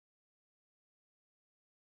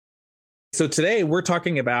So today we're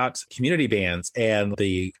talking about community bands and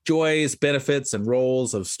the joys, benefits, and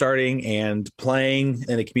roles of starting and playing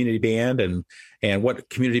in a community band and what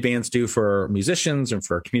community bands do for musicians and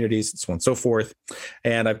for communities and so on and so forth.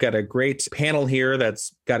 And I've got a great panel here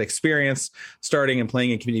that's got experience starting and playing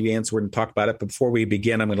in community bands. We're going to talk about it. But before we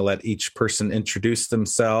begin, I'm going to let each person introduce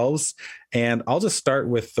themselves. And I'll just start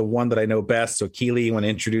with the one that I know best. So Keely, you want to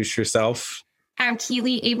introduce yourself? I'm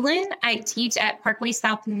Keely Ablin. I teach at Parkway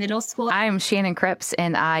South Middle School. I'm Shannon Krebs,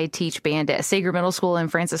 and I teach band at Sager Middle School in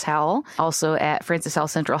Francis Howell, also at Francis Howell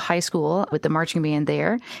Central High School with the marching band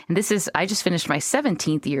there. And I just finished my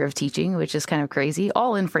 17th year of teaching, which is kind of crazy,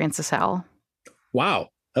 all in Francis Howell. Wow,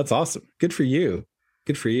 that's awesome. Good for you.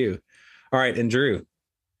 Good for you. All right, and Drew.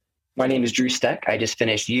 My name is Drew Steck. I just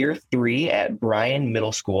finished year 3 at Bryan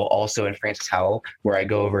Middle School, also in Francis Howell, where I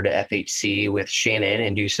go over to FHC with Shannon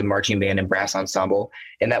and do some marching band and brass ensemble.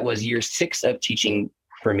 And that was year 6 of teaching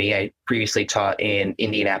for me. I previously taught in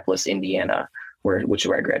Indianapolis, Indiana, which is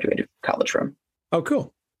where I graduated college from. Oh,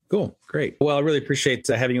 cool. Cool. Great. Well, I really appreciate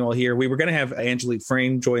having you all here. We were going to have Angelique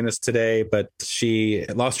Frame join us today, but she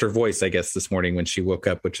lost her voice, I guess, this morning when she woke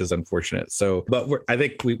up, which is unfortunate. So, but I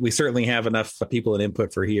think we certainly have enough people and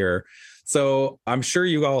input for here. So I'm sure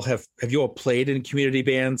you all have you all played in community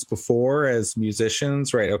bands before as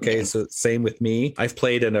musicians, right? Okay. Yes. So same with me. I've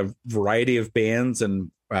played in a variety of bands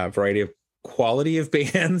and a variety of quality of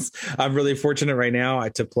bands. I'm really fortunate right now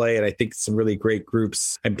to play, and I think some really great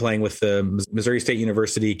groups. I'm playing with the Missouri State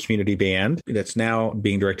University Community Band that's now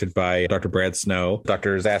being directed by Dr. Brad Snow.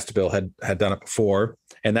 Dr. Zastabil had done it before,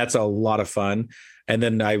 and that's a lot of fun. And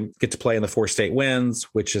then I get to play in the Four State Winds,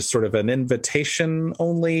 which is sort of an invitation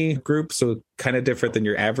only group. So kind of different than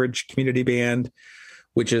your average community band,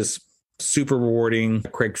 which is super rewarding.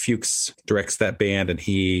 Craig Fuchs directs that band, and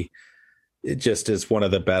it just is one of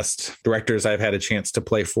the best directors I've had a chance to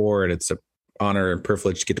play for. And it's an honor and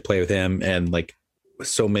privilege to get to play with him. And like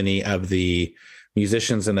so many of the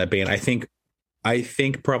musicians in that band, I think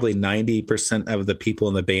probably 90% of the people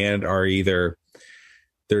in the band are either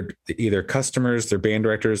customers, they're band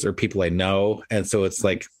directors, or people I know. And so it's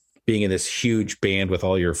like being in this huge band with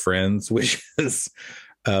all your friends, which is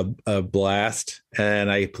a blast.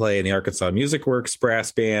 And I play in the Arkansas Music Works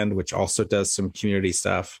brass band, which also does some community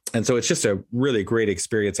stuff. And so it's just a really great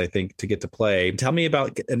experience, I think, to get to play. Tell me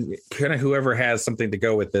about, and kind of whoever has something to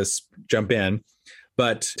go with this, jump in.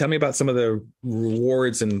 But tell me about some of the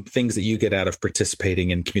rewards and things that you get out of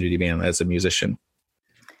participating in community band as a musician.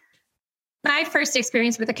 My first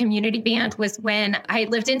experience with a community band was when I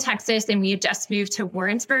lived in Texas and we had just moved to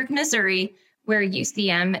Warrensburg, Missouri, where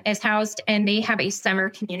UCM is housed, and they have a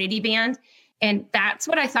summer community band. And that's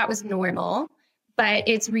what I thought was normal, but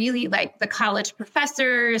it's really like the college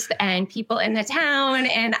professors and people in the town.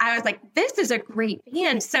 And I was like, this is a great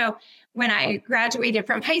band. So when I graduated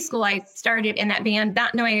from high school, I started in that band,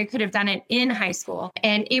 not knowing I could have done it in high school.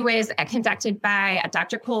 And it was conducted by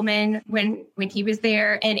Dr. Coleman when he was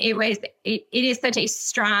there. And it is such a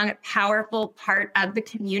strong, powerful part of the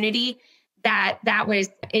community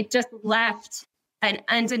it just left an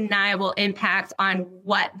undeniable impact on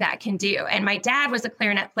what that can do. And my dad was a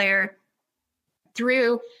clarinet player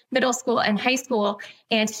through middle school and high school,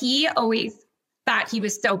 and he always thought he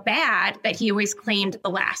was so bad that he always claimed the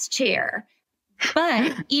last chair.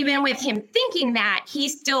 But even with him thinking that, he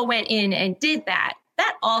still went in and did that.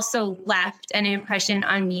 That also left an impression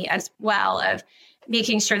on me as well of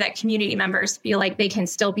making sure that community members feel like they can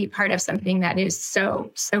still be part of something that is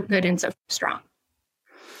so good and so strong.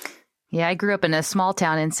 Yeah, I grew up in a small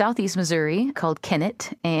town in southeast Missouri called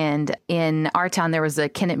Kennett. And in our town, there was a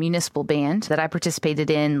Kennett Municipal Band that I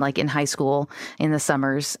participated in, like in high school in the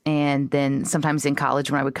summers, and then sometimes in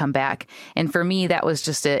college when I would come back. And for me, that was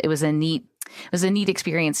just it was a neat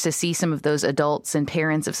experience to see some of those adults and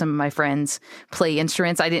parents of some of my friends play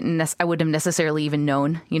instruments. I wouldn't have necessarily even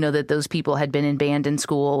known, that those people had been in band in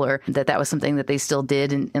school, or that was something that they still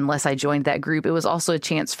did unless I joined that group. It was also a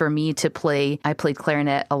chance for me to play. I played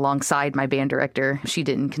clarinet alongside my band director. She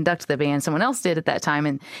didn't conduct the band. Someone else did at that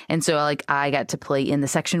time. And so I got to play in the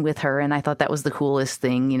section with her. And I thought that was the coolest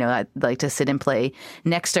thing. I'd like to sit and play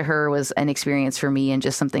next to her was an experience for me, and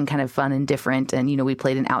just something kind of fun and different. And, we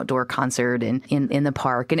played an outdoor concert in the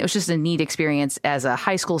park. And it was just a neat experience as a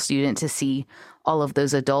high school student to see all of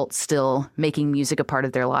those adults still making music a part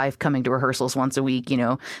of their life, coming to rehearsals once a week,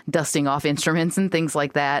 dusting off instruments and things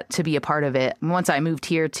like that, to be a part of it. Once I moved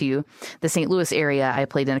here to the St. Louis area, I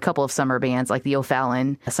played in a couple of summer bands, like the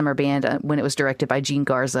O'Fallon summer band when it was directed by Gene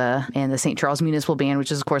Garza, and the St. Charles Municipal Band,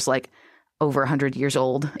 which is, of course, like over 100 years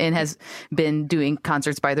old and has been doing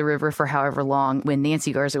concerts by the river for however long when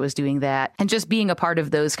Nancy Garza was doing that. And just being a part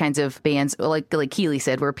of those kinds of bands, like Keely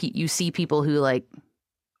said, where you see people who like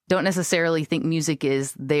don't necessarily think music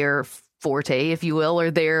is their forte, if you will,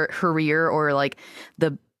 or their career or like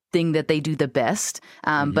the thing that they do the best,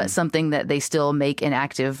 but something that they still make an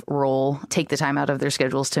active role, take the time out of their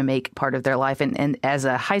schedules to make part of their life. And as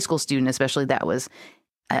a high school student, especially, that was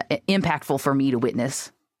impactful for me to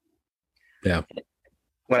witness. Yeah.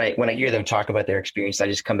 When I hear them talk about their experience, I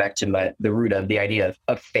just come back to the root of the idea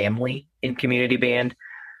of family in community band.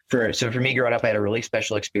 So for me growing up, I had a really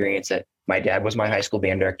special experience that my dad was my high school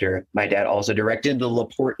band director. My dad also directed the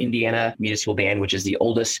LaPorte, Indiana Municipal Band, which is the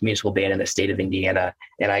oldest municipal band in the state of Indiana.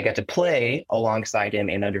 And I got to play alongside him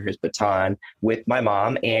and under his baton with my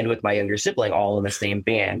mom and with my younger sibling, all in the same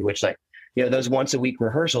band, which those once a week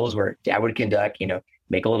rehearsals where dad would conduct,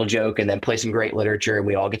 make a little joke and then play some great literature. And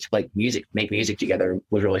we all get to make music together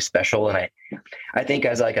was really special. And I think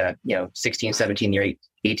as like a, 16, 17 year,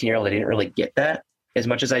 18-year-old, I didn't really get that as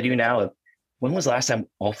much as I do now. When was the last time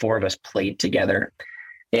all four of us played together?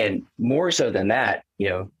 And more so than that,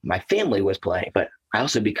 my family was playing, but I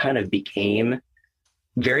also became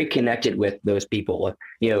very connected with those people.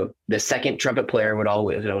 The second trumpet player would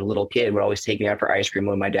always, a little kid would always take me out for ice cream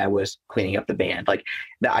when my dad was cleaning up the band. Like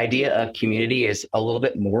the idea of community is a little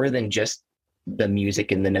bit more than just the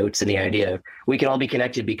music and the notes, and the idea of we can all be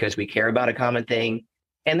connected because we care about a common thing.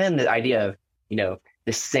 And then the idea of,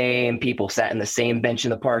 the same people sat in the same bench in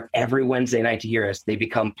the park every Wednesday night to hear us. They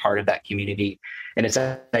become part of that community. And it's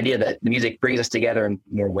an idea that the music brings us together in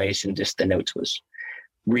more ways than just the notes was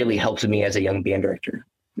really helped me as a young band director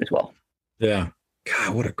as well. Yeah.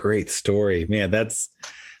 God, what a great story, man. That's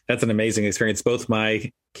an amazing experience. Both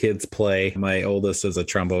my kids play. My oldest is a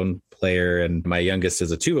trombone player and my youngest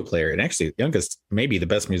is a tuba player. And actually youngest, maybe the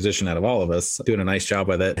best musician out of all of us, doing a nice job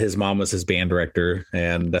with it. His mom was his band director.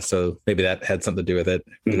 And so maybe that had something to do with it.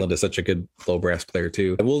 Linda's such a good low brass player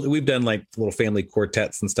too. We've done like little family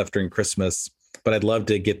quartets and stuff during Christmas, but I'd love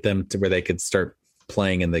to get them to where they could start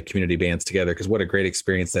playing in the community bands together. Cause what a great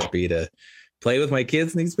experience that'd be to play with my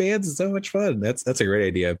kids in these bands. It's so much fun. That's a great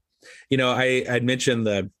idea. I'd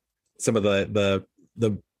mentioned some of the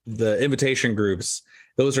invitation groups.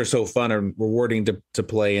 Those are so fun and rewarding to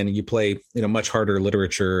play. And you play, much harder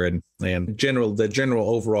literature and the general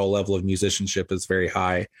overall level of musicianship is very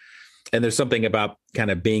high. And there's something about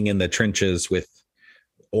kind of being in the trenches with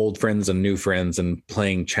old friends and new friends and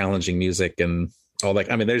playing challenging music and all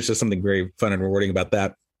that. I mean, there's just something very fun and rewarding about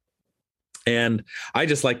that. And I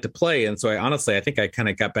just like to play. And so I think I kind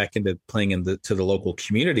of got back into playing to the local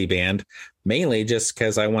community band, mainly just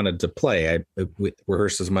because I wanted to play. I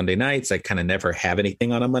rehearses Monday nights. I kind of never have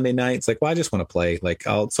anything on a Monday night. It's like, well, I just want to play.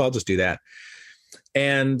 I'll just do that.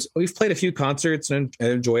 And we've played a few concerts and I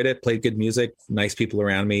enjoyed it, played good music, nice people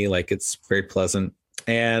around me. It's very pleasant.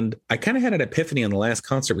 And I kind of had an epiphany on the last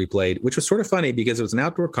concert we played, which was sort of funny because it was an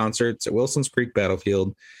outdoor concert at Wilson's Creek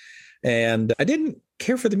Battlefield. And I didn't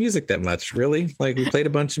care for the music that much, really. We played a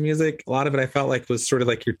bunch of music. A lot of it I felt like was sort of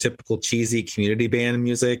like your typical cheesy community band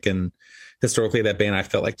music. And historically, that band I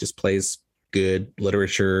felt like just plays good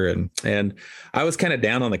literature. And I was kind of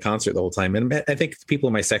down on the concert the whole time. And I think people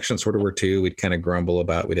in my section sort of were too. We'd kind of grumble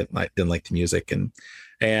about we didn't like the music.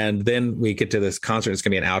 And then we get to this concert. It's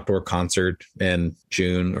going to be an outdoor concert in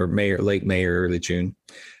June or late May or early June.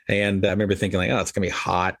 And I remember thinking it's going to be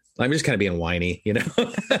hot. I'm just kind of being whiny, and it's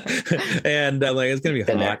going to be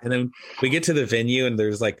hot. And then we get to the venue and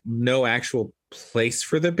there's no actual place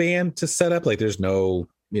for the band to set up. There's no,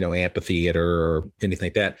 amphitheater or anything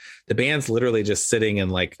like that. The band's literally just sitting in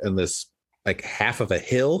this half of a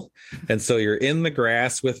hill. And so you're in the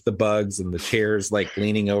grass with the bugs and the chairs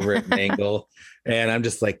leaning over at an angle. And I'm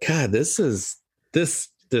just God, this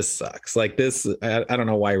sucks. I don't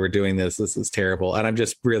know why we're doing this. This is terrible. And I'm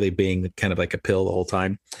just really being kind of like a pill the whole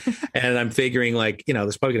time. And I'm figuring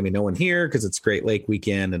there's probably gonna be no one here because it's Great Lake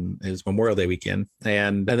weekend and it's Memorial Day weekend.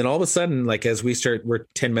 And then all of a sudden, as we're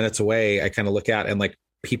 10 minutes away, I kind of look out and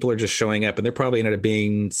people are just showing up and there probably ended up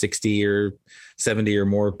being 60 or 70 or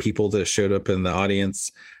more people that showed up in the audience.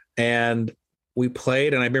 And we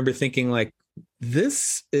played. And I remember thinking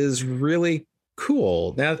this is really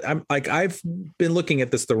cool. Now I've been looking at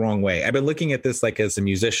this the wrong way. I've been looking at this as a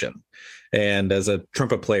musician and as a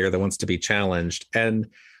trumpet player that wants to be challenged. And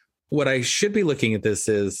what I should be looking at this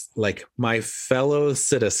is my fellow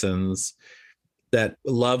citizens that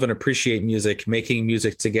love and appreciate music, making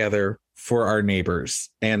music together for our neighbors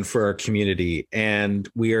and for our community. And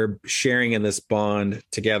we are sharing in this bond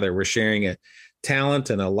together. We're sharing a talent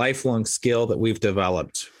and a lifelong skill that we've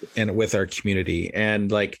developed and with our community.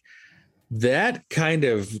 And that kind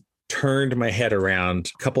of turned my head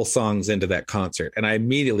around a couple songs into that concert. And I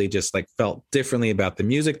immediately just like felt differently about the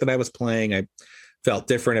music that I was playing. I felt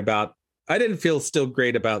different about, I didn't feel still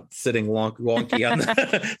great about sitting wonky on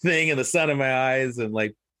the thing and the sun in my eyes and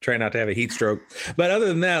like trying not to have a heat stroke. But other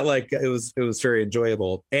than that, like it was very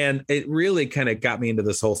enjoyable. And it really kind of got me into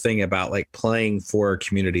this whole thing about like playing for our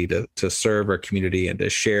community, to serve our community and to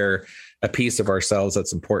share a piece of ourselves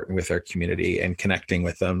that's important with our community and connecting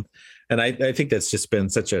with them. And I think that's just been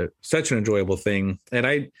such an enjoyable thing. And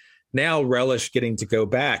I now relish getting to go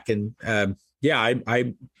back. And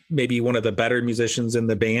I may be one of the better musicians in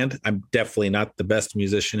the band. I'm definitely not the best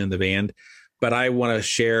musician in the band, but I want to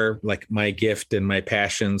share like my gift and my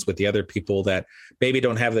passions with the other people that maybe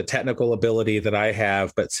don't have the technical ability that I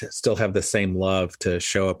have, but still have the same love to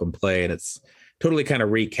show up and play. And it's totally kind of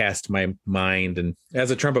recast my mind. And as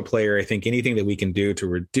a trumpet player, I think anything that we can do to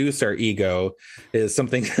reduce our ego is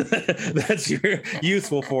something that's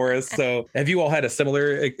useful for us. So have you all had a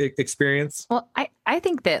similar experience? Well, I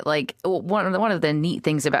think that like one of the neat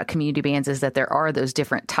things about community bands is that there are those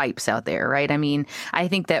different types out there, right? I mean, I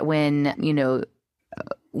think that when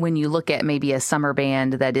you look at maybe a summer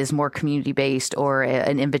band that is more community based or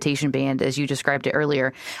an invitation band, as you described it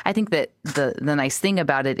earlier, I think that the nice thing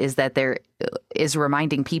about it is that there is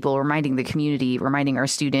reminding the community, reminding our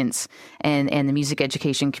students and the music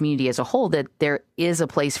education community as a whole that there is a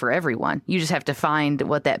place for everyone. You just have to find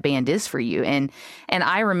what that band is for you. And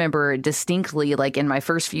I remember distinctly, like in my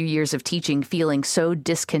first few years of teaching, feeling so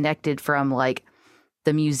disconnected from like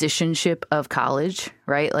the musicianship of college,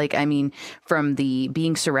 right? Like, I mean, from the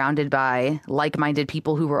being surrounded by like-minded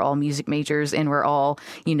people who were all music majors and were all,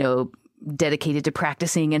 dedicated to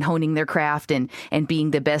practicing and honing their craft and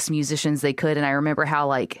being the best musicians they could. And I remember how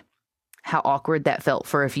awkward that felt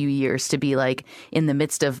for a few years to be like in the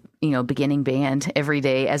midst of, beginning band every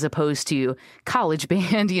day, as opposed to college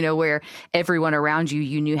band, where everyone around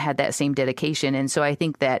you knew had that same dedication. And so I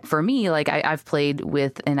think that for me, like I've played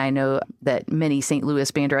with, and I know that many St.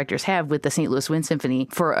 Louis band directors have, with the St. Louis Wind Symphony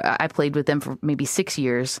I played with them for maybe 6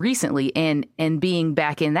 years recently. And being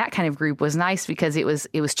back in that kind of group was nice because it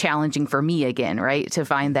was challenging for me again, right? To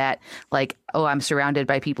find that like, oh, I'm surrounded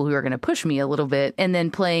by people who are going to push me a little bit. And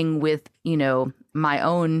then playing with, my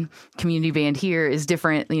own community band here is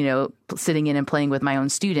different, sitting in and playing with my own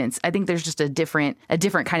students. I think there's just a different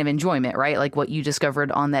kind of enjoyment, right? Like what you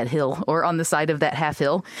discovered on that hill or on the side of that half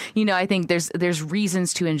hill. I think there's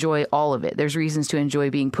reasons to enjoy all of it. There's reasons to enjoy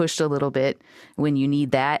being pushed a little bit when you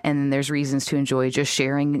need that. And then there's reasons to enjoy just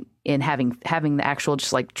sharing and having the actual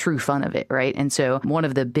just like true fun of it, right? And so one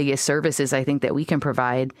of the biggest services I think that we can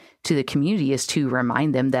provide to the community is to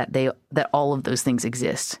remind them that that all of those things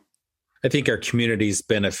exist. I think our communities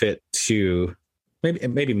benefit too,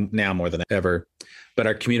 maybe now more than ever, but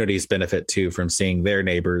our communities benefit too from seeing their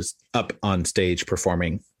neighbors up on stage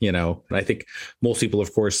performing, And I think most people,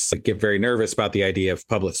 of course, get very nervous about the idea of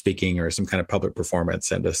public speaking or some kind of public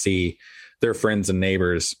performance, and to see their friends and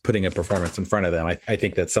neighbors putting a performance in front of them. I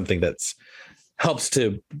think that's something that's helps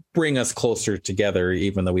to bring us closer together,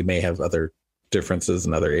 even though we may have other differences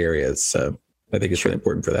in other areas. So I think it's really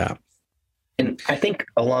important for that. And I think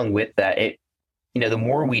along with that, the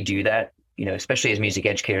more we do that, especially as music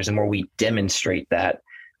educators, the more we demonstrate that,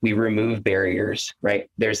 we remove barriers, right?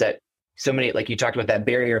 There's that so many, like you talked about, that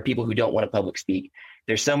barrier of people who don't want to public speak.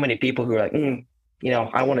 There's so many people who are like,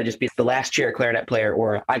 I want to just be the last chair clarinet player,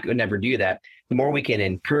 or I could never do that. The more we can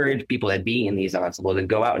encourage people that be in these ensembles and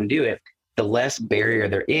go out and do it, the less barrier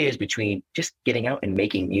there is between just getting out and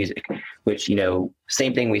making music, which,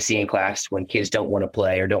 same thing we see in class when kids don't want to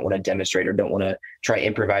play or don't want to demonstrate or don't want to try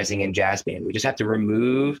improvising in jazz band. We just have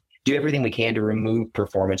to do everything we can to remove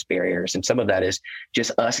performance barriers. And some of that is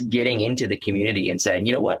just us getting into the community and saying,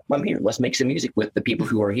 you know what, I'm here. Let's make some music with the people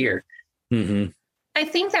who are here. Mm-hmm. I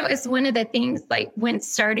think that was one of the things, like when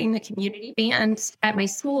starting the community band at my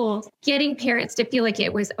school, getting parents to feel like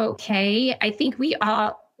it was okay. I think we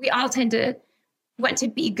all tend to want to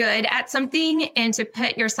be good at something and to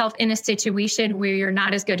put yourself in a situation where you're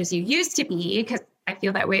not as good as you used to be, because I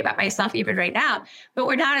feel that way about myself even right now, but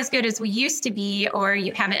we're not as good as we used to be, or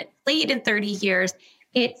you haven't played in 30 years.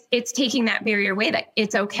 It's taking that barrier away, that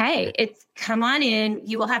it's okay. It's come on in,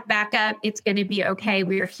 you will have backup. It's going to be okay.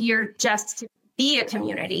 We're here just to be a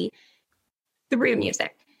community through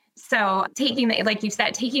music. So taking that, like you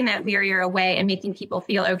said, taking that barrier away and making people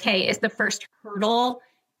feel okay is the first hurdle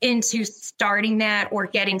into starting that or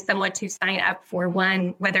getting someone to sign up for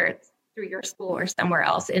one, whether it's through your school or somewhere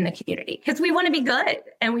else in the community. Because we want to be good,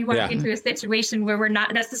 and we want to get into a situation where we're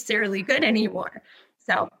not necessarily good anymore.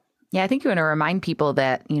 So, yeah, I think you want to remind people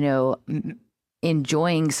that,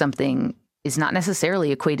 enjoying something is not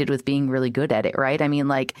necessarily equated with being really good at it, right? I mean,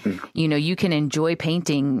 like, you can enjoy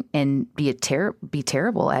painting and be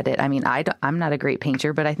terrible at it. I mean, I'm not a great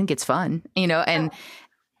painter, but I think it's fun, and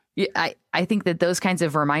I think that those kinds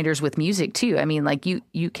of reminders with music too. I mean, like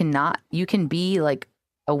you can be like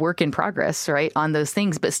a work in progress, right, on those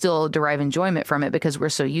things, but still derive enjoyment from it because we're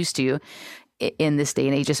so used to in this day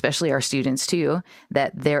and age, especially our students too,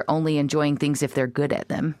 that they're only enjoying things if they're good at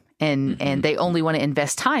them. And they only want to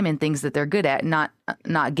invest time in things that they're good at, not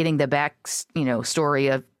getting the back, story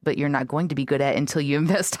of, but you're not going to be good at until you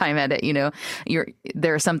invest time at it.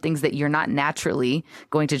 There are some things that you're not naturally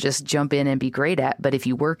going to just jump in and be great at, but if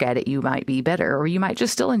you work at it, you might be better, or you might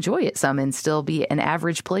just still enjoy it some and still be an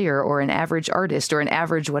average player or an average artist or an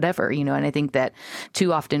average whatever, and I think that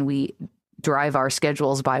too often we drive our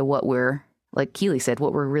schedules by what we're, like Keely said,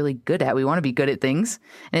 what we're really good at. We want to be good at things,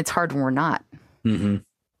 and it's hard when we're not. Mm-hmm.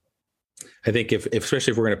 I think if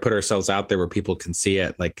especially if we're going to put ourselves out there where people can see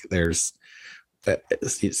it, like there's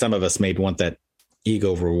some of us maybe want that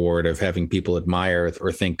ego reward of having people admire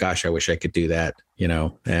or think, gosh, I wish I could do that,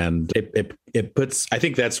 and it puts, I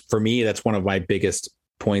think that's, for me, that's one of my biggest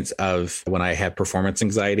points of when I have performance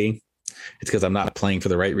anxiety. It's because I'm not playing for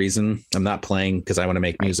the right reason. I'm not playing because I want to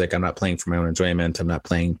make music. I'm not playing for my own enjoyment. I'm not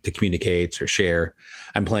playing to communicate or share.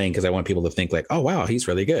 I'm playing because I want people to think like, oh, wow, he's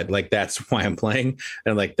really good. Like, that's why I'm playing.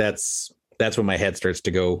 And like, that's when my head starts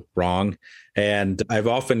to go wrong. And I've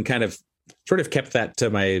often kind of sort of kept that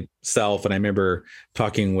to myself. And I remember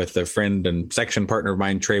talking with a friend and section partner of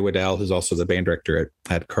mine, Trey Waddell, who's also the band director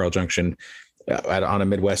at Carl Junction, on a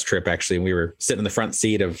Midwest trip, actually. And we were sitting in the front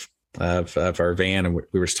seat of our van, and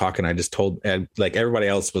we were just talking. I just told, and like everybody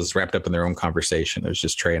else was wrapped up in their own conversation. It was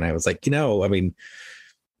just Trey and I was like, I mean,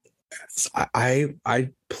 I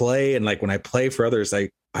play, and like when I play for others, I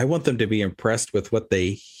want them to be impressed with what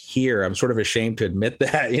they hear. I'm sort of ashamed to admit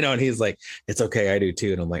that, and he's like, it's okay, I do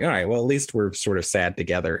too. And I'm like, all right, well, at least we're sort of sad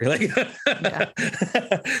together. Like,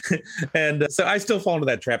 and so I still fall into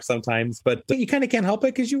that trap sometimes, but you kind of can't help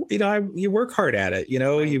it because you work hard at it,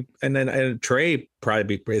 right. And Trey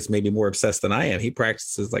probably is maybe more obsessed than I am. He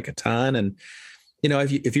practices like a ton. And,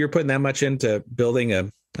 if you're putting that much into building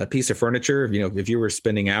a piece of furniture, if you were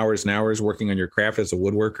spending hours and hours working on your craft as a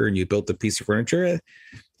woodworker and you built a piece of furniture,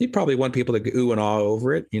 you'd probably want people to go ooh and awe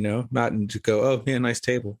over it, not to go, oh, yeah, nice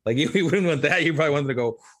table. Like you wouldn't want that. You probably want them to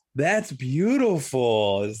go, that's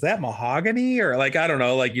beautiful. Is that mahogany? Or like, I don't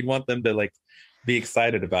know, like you'd want them to like be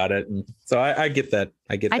excited about it. And so I get that.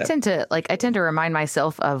 I tend to remind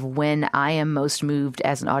myself of when I am most moved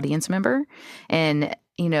as an audience member. And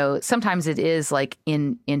sometimes it is like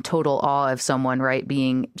in total awe of someone, right,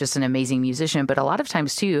 being just an amazing musician. But a lot of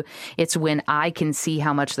times too, it's when I can see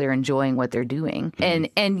how much they're enjoying what they're doing.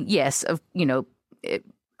 And yes,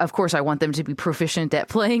 of course, I want them to be proficient at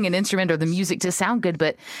playing an instrument or the music to sound good.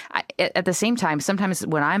 But at the same time, sometimes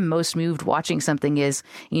when I'm most moved watching something is,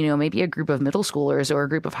 maybe a group of middle schoolers or a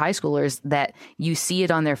group of high schoolers that you see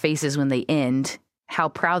it on their faces when they end, how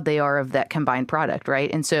proud they are of that combined product, right?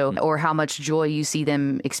 And so, or how much joy you see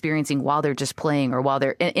them experiencing while they're just playing or while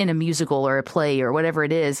they're in a musical or a play or whatever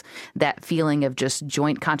it is, that feeling of just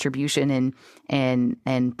joint contribution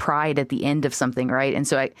and pride at the end of something, right? And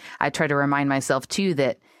so I try to remind myself too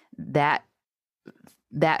that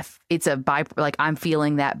it's like I'm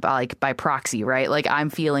feeling that by proxy, right? Like I'm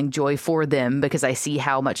feeling joy for them because I see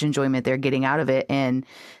how much enjoyment they're getting out of it. And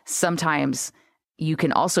sometimes you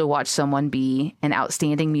can also watch someone be an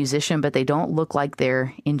outstanding musician, but they don't look like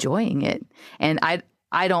they're enjoying it. And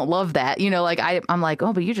I don't love that, I'm like,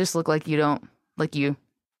 oh, but you just look like you don't, like you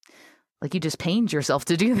just pained yourself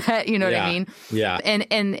to do that. You know what I mean? Yeah.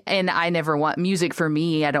 And I never want music for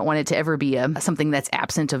me. I don't want it to ever be something that's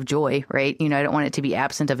absent of joy, right? I don't want it to be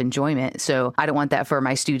absent of enjoyment. So I don't want that for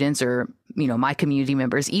my students or, my community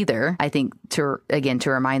members either. I think to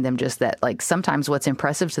remind them just that like sometimes what's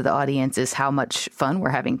impressive to the audience is how much fun we're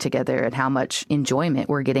having together and how much enjoyment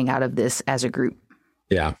we're getting out of this as a group.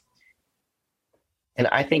 Yeah. And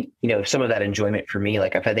I think, some of that enjoyment for me,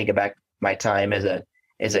 like if I think back my time as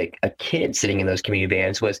a kid sitting in those community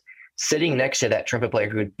bands, was sitting next to that trumpet player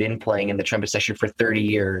who had been playing in the trumpet section for 30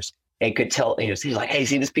 years and could tell, he's like, hey,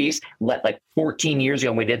 see this piece? Like 14 years ago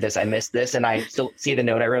when we did this, I missed this. And I still see the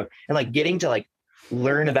note I wrote. And like getting to like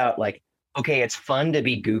learn about like, okay, it's fun to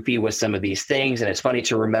be goofy with some of these things. And it's funny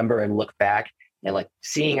to remember and look back and like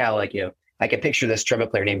seeing how like, I can picture this trumpet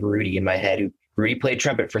player named Rudy in my head Rudy played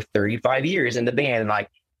trumpet for 35 years in the band. And like,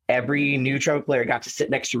 every new trumpet player got to sit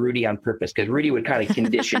next to Rudy on purpose because Rudy would kind of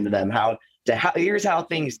condition them here's how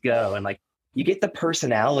things go. And like, you get the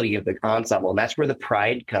personality of the ensemble, and that's where the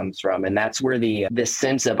pride comes from. And that's where the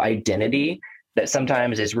sense of identity that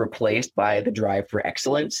sometimes is replaced by the drive for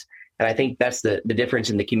excellence. And I think that's the difference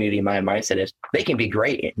in the community mind mindset is they can be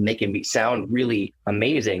great and they can sound really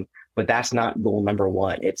amazing, but that's not goal number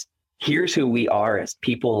one. It's here's who we are as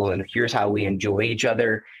people, and here's how we enjoy each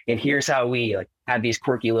other, and here's how we like have these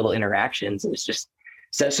quirky little interactions. And it's just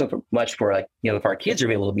says so much for like, if our kids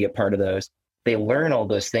are able to be a part of those, they learn all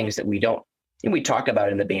those things that we don't, and we talk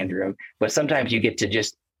about in the band room, but sometimes you get to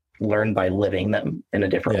just learn by living them in a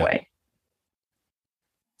different way.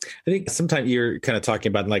 I think sometimes you're kind of talking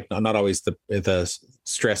about like not always the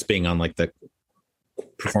stress being on like the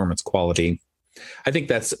performance quality. I think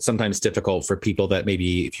that's sometimes difficult for people that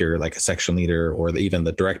maybe if you're like a section leader or even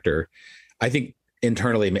the director, I think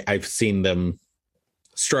internally I've seen them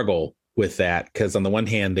struggle with that because on the one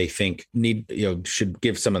hand they think should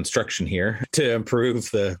give some instruction here to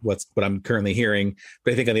improve what I'm currently hearing,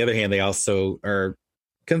 but I think on the other hand they also are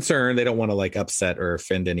concerned they don't want to like upset or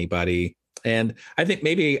offend anybody. And I think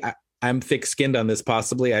maybe I'm thick-skinned on this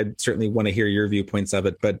possibly. I certainly want to hear your viewpoints of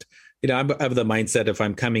it, but I'm of the mindset if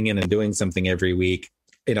I'm coming in and doing something every week,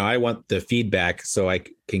 I want the feedback so I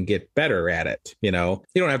can get better at it. You don't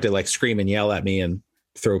have to like scream and yell at me and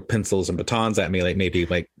throw pencils and batons at me like maybe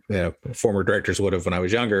former directors would have when I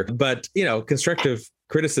was younger. But, constructive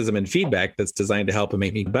criticism and feedback that's designed to help and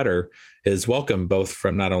make me better is welcome, both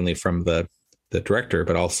from not only from the director,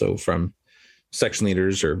 but also from section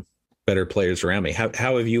leaders or better players around me.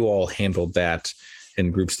 How have you all handled that in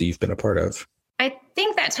groups that you've been a part of? I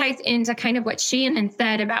think that ties into kind of what Shannon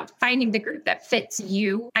said about finding the group that fits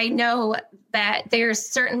you. I know that there's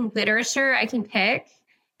certain literature I can pick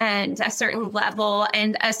and a certain level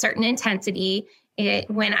and a certain intensity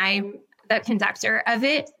when I'm the conductor of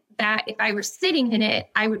it, that if I were sitting in it,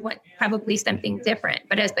 I would want probably something different.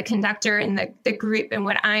 But as the conductor in the group and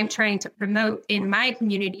what I'm trying to promote in my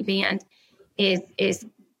community band is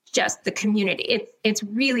just the community. It's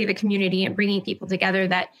really the community and bringing people together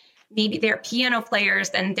that maybe they're piano players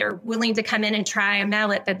and they're willing to come in and try a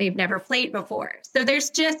mallet that they've never played before. So it's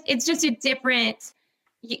just a different,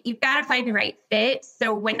 you've got to find the right fit.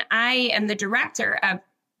 So when I am the director of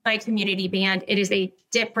my community band, it is a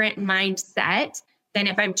different mindset than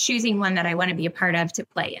if I'm choosing one that I want to be a part of to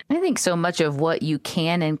play in. I think so much of what you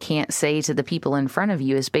can and can't say to the people in front of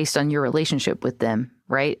you is based on your relationship with them,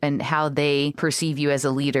 right? And how they perceive you as a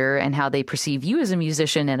leader and how they perceive you as a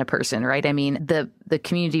musician and a person, right? I mean, the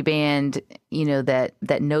community band,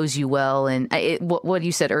 that knows you well. And what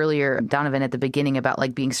you said earlier, Donovan, at the beginning about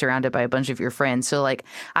like being surrounded by a bunch of your friends. So like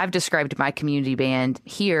I've described my community band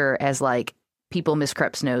here as like people Miss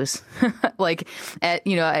Krebs knows. Like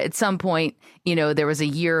at some point, there was a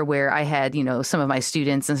year where I had, some of my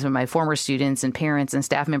students and some of my former students and parents and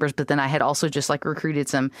staff members, but then I had also just like recruited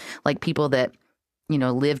some like people that,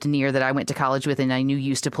 lived near that I went to college with and I knew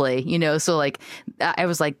used to play, so like I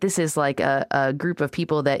was like, this is like a group of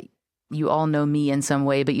people that you all know me in some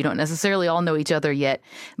way, but you don't necessarily all know each other yet.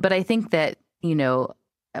 But I think that,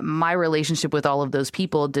 my relationship with all of those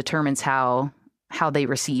people determines how they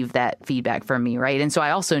receive that feedback from me, right? And so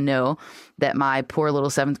I also know that my poor little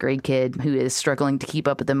 7th grade kid who is struggling to keep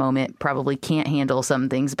up at the moment probably can't handle some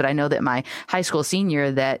things, but I know that my high school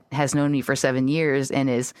senior that has known me for 7 years and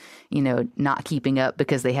is, not keeping up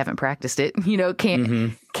because they haven't practiced it,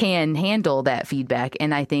 can handle that feedback.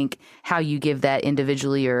 And I think how you give that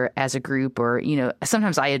individually or as a group or,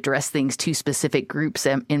 sometimes I address things to specific groups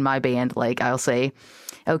in my band. Like I'll say,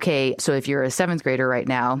 okay, so if you're a 7th grader right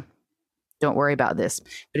now, don't worry about this.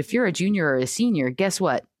 But if you're a junior or a senior, guess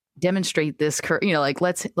what? Demonstrate this, like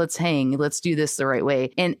let's hang, let's do this the right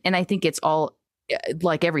way. And I think it's all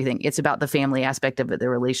like everything. It's about the family aspect of it, the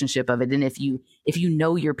relationship of it. And if you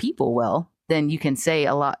know your people well, then you can say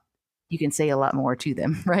a lot. You can say a lot more to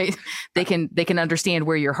them, right? They can understand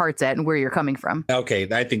where your heart's at and where you're coming from. Okay,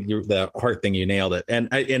 I think the heart thing, you nailed it. And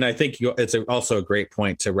I think it's also a great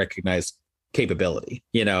point to recognize capability,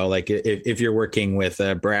 like if you're working with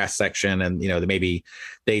a brass section and maybe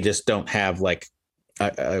they just don't have like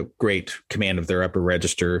a great command of their upper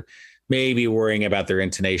register, maybe worrying about their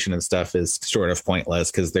intonation and stuff is sort of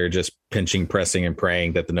pointless because they're just pinching, pressing and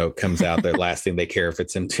praying that the note comes out. The last thing they care if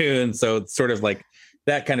it's in tune. So it's sort of like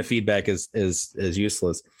that kind of feedback is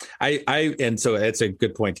useless. And so it's a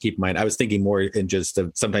good point to keep in mind. I was thinking more in just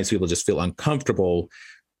sometimes people just feel uncomfortable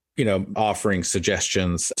offering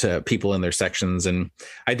suggestions to people in their sections. And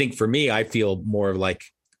I think for me, I feel more like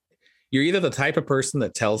you're either the type of person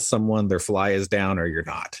that tells someone their fly is down or you're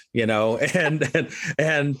not, and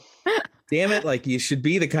damn it, like you should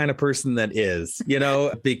be the kind of person that is,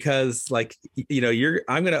 because like,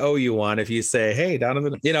 I'm going to owe you one if you say, hey,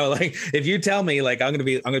 Donovan, like if you tell me like I'm going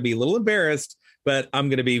to be a little embarrassed but I'm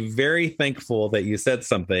going to be very thankful that you said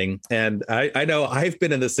something. And I know I've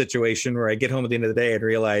been in this situation where I get home at the end of the day and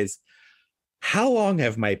realize, how long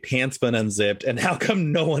have my pants been unzipped and how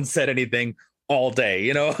come no one said anything all day,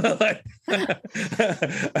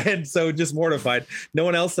 and so just mortified. No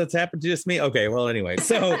one else that's happened to just me. Okay, well, anyway,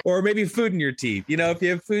 so, or maybe food in your teeth, if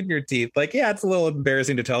you have food in your teeth, like, yeah, it's a little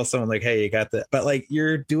embarrassing to tell someone like, hey, you got that, but like,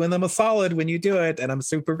 you're doing them a solid when you do it. And I'm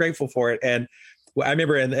super grateful for it. And I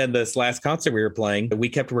remember in this last concert we were playing, we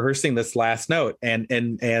kept rehearsing this last note, and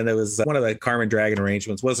it was one of the Carmen Dragon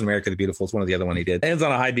arrangements. Wasn't America the Beautiful? It's one of the other one he did. It ends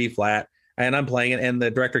on a high B flat. And I'm playing it, and the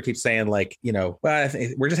director keeps saying, like, well, I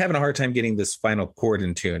think we're just having a hard time getting this final chord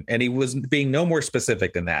in tune. And he was being no more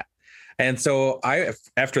specific than that. And so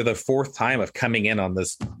after the fourth time of coming in on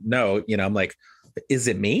this note, I'm like, is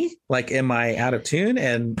it me? Like, am I out of tune?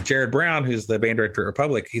 And Jared Brown, who's the band director at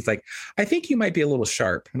Republic, he's like, I think you might be a little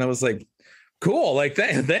sharp. And I was like, cool, like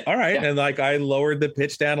that all right. Yeah. And like, I lowered the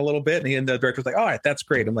pitch down a little bit, and the director's like, all right, that's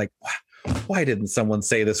great. I'm like, wow. Why didn't someone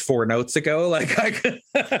say this 4 notes ago? Like, I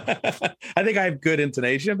think I have good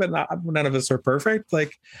intonation, but none of us are perfect.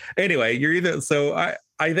 Like, anyway, you're either, so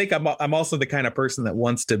I think I'm also the kind of person that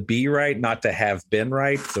wants to be right, not to have been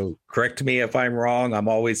right. So correct me if I'm wrong. I'm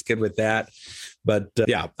always good with that. But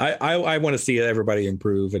yeah, I want to see everybody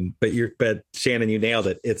improve. But Shannon, you nailed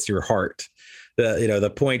it. It's your heart.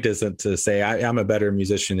 The point isn't to say I'm a better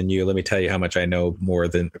musician than you. Let me tell you how much I know more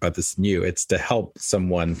about this than you. It's to help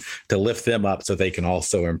someone, to lift them up so they can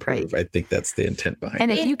also improve. Right. I think that's the intent behind it.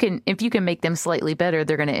 And if you can make them slightly better,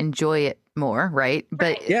 they're going to enjoy it more, right?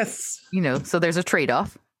 But yes, so there's a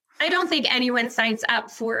trade-off. I don't think anyone signs up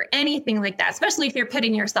for anything like that, especially if you're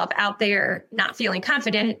putting yourself out there, not feeling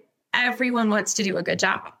confident. Everyone wants to do a good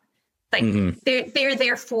job. Like they're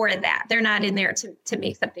there for that. They're not in there to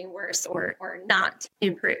make something worse or not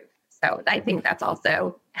improve. So I think that's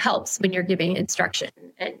also helps when you're giving instruction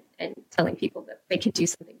and telling people that they can do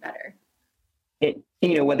something better.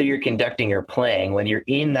 Whether you're conducting or playing, when you're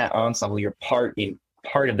in that ensemble, you're part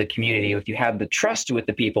of the community. If you have the trust with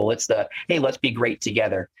the people, it's hey, let's be great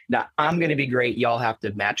together. Now I'm going to be great. Y'all have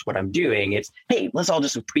to match what I'm doing. It's, hey, let's all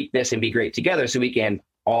just tweak this and be great together so we can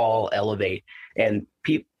all elevate. And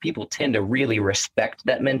people tend to really respect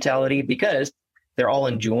that mentality because they're all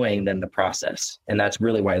enjoying then the process. And that's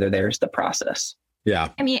really why they're there, is the process. Yeah.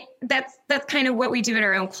 I mean, that's kind of what we do in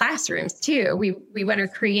our own classrooms too. We want to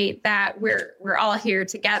create that we're all here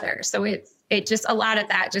together. So it just, a lot of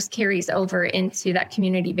that just carries over into that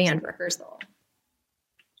community band rehearsal.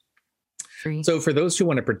 So for those who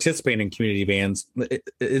want to participate in community bands,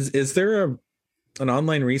 is there an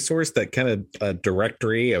online resource that kind of a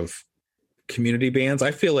directory of community bands?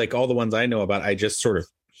 I feel like all the ones I know about, I just sort of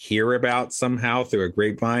hear about somehow through a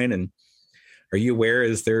grapevine. And are you aware?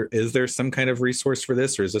 Is there some kind of resource for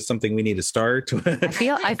this, or is this something we need to start? I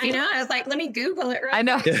feel. I know. I was like, let me Google it. I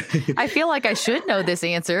know. I feel like I should know this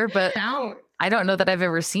answer, but I don't know that I've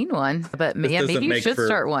ever seen one. But maybe you should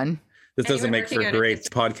start one. This doesn't make for great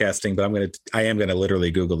podcasting, but I am gonna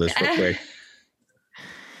literally Google this real quick.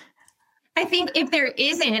 I think if there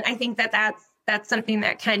isn't, I think that's something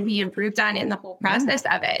that can be improved on in the whole process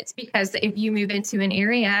of it. Because if you move into an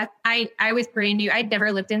area, I was brand new. I'd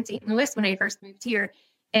never lived in St. Louis when I first moved here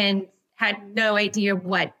and had no idea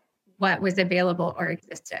what was available or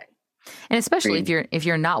existed. And especially if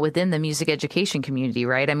you're not within the music education community,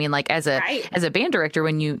 right? I mean, like as a band director,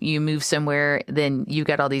 when you move somewhere, then you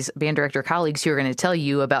got all these band director colleagues who are going to tell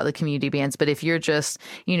you about the community bands. But if you're just,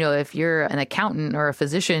 if you're an accountant or a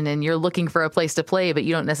physician and you're looking for a place to play, but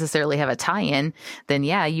you don't necessarily have a tie-in, then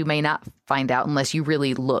yeah, you may not find out unless you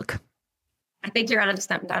really look. I think you're onto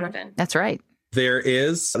something, Donovan. That's right.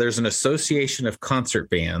 There's an association of concert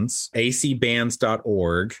bands,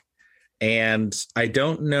 acbands.org. And I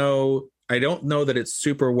don't know that it's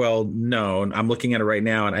super well known. I'm looking at it right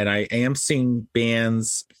now, and I am seeing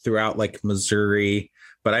bands throughout like Missouri,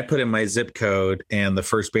 but I put in my zip code, and the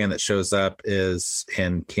first band that shows up is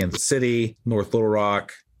in Kansas City, North Little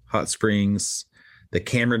Rock, Hot Springs, the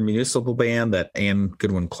Cameron Municipal Band that Ann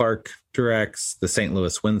Goodwin Clark directs, the St.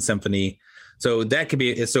 Louis Wind Symphony. So that could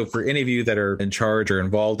be, so for any of you that are in charge or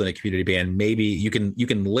involved in a community band, maybe you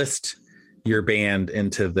can list your band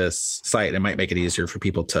into this site. It might make it easier for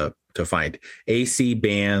people to find.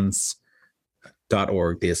 acbands.org,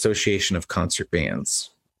 the Association of Concert Bands.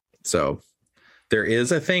 So there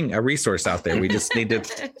is a resource out there. We just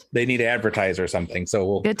they need to advertise or something. So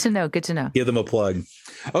we'll good to know. Give them a plug.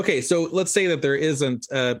 Okay. So let's say that there isn't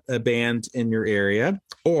a band in your area,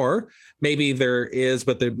 or maybe there is,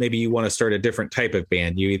 but maybe you want to start a different type of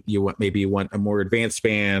band. You want a more advanced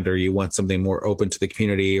band, or you want something more open to the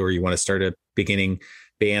community, or you want to start a beginning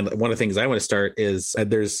band, one of the things I want to start is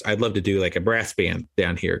I'd love to do like a brass band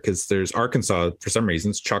down here because there's Arkansas, for some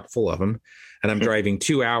reasons, chock full of them. And I'm driving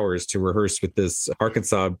 2 hours to rehearse with this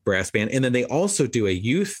Arkansas brass band. And then they also do a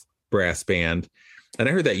youth brass band. And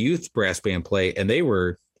I heard that youth brass band play, and they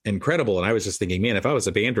were incredible. And I was just thinking, man, if I was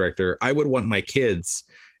a band director, I would want my kids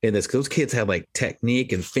in this, because those kids have like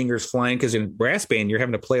technique and fingers flying, because in brass band you're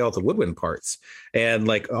having to play all the woodwind parts, and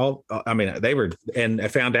like and I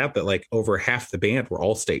found out that like over half the band were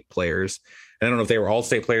all-state players. And I don't know if they were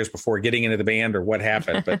all-state players before getting into the band or what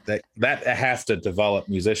happened, but that has to develop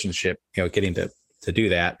musicianship, getting to do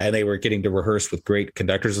that. And they were getting to rehearse with great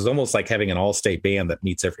conductors. It's almost like having an all-state band that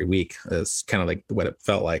meets every week. Is kind of like what it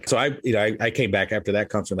felt like. So I came back after that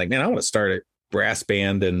concert like, man, I want to start a brass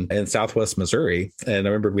band in Southwest Missouri. And I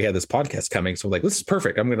remember we had this podcast coming. So I'm like, this is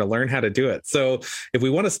perfect. I'm going to learn how to do it. So if we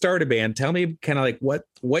want to start a band, tell me kind of like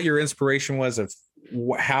what your inspiration was of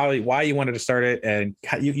why you wanted to start it. And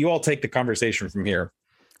you all take the conversation from here.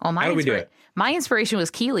 Well, how do we do it? My inspiration was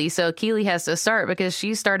Keely. So Keely has to start because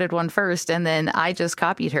she started one first and then I just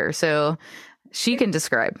copied her. So she can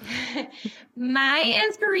describe. My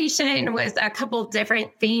inspiration was a couple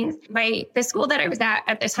different things. The school that I was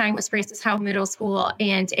at the time was Francis Howell Middle School,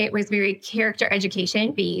 and it was very character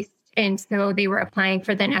education based. And so they were applying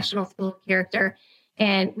for the National School of Character,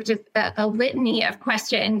 and which is a litany of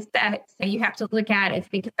questions that you have to look at and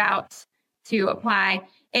think about to apply.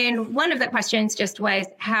 And one of the questions just was,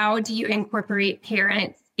 how do you incorporate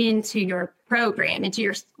parents into your program, into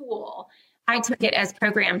your school? I took it as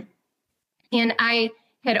program. And I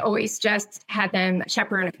had always just had them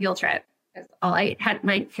chaperone a field trip. That's all I had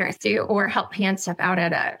my parents do, or help hand stuff out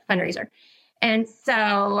at a fundraiser. And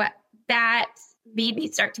so that made me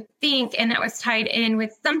start to think, and that was tied in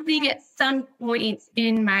with something at some point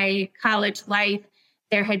in my college life.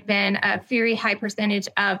 There had been a very high percentage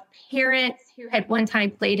of parents who had one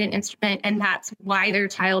time played an instrument, and that's why their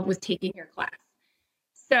child was taking your class.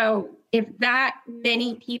 So if that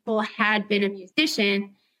many people had been a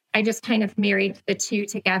musician, I just kind of married the two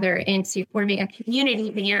together into forming a community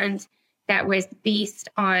band that was based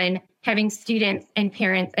on having students and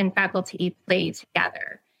parents and faculty play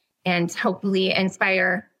together and hopefully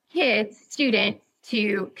inspire students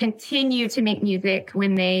to continue to make music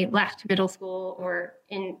when they left middle school or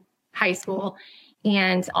in high school,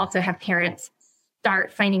 and also have parents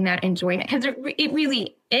start finding that enjoyment, because it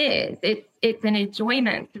really is. It's an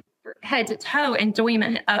enjoyment, head to toe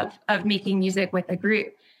enjoyment of making music with a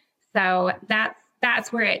group. So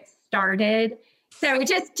that's where it started. So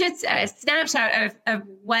just a snapshot of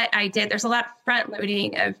what I did. There's a lot of front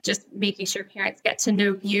loading of just making sure parents get to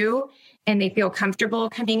know you and they feel comfortable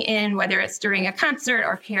coming in, whether it's during a concert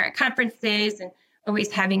or parent conferences, and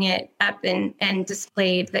always having it up and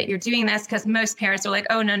displayed that you're doing this, because most parents are like,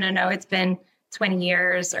 oh, no, it's been 20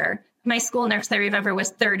 years. Or my school nurse, I remember,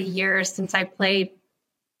 was 30 years since I played,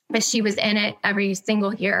 but she was in it every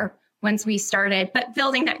single year once we started. But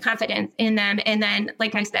building that confidence in them. And then,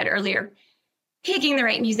 like I said earlier, picking the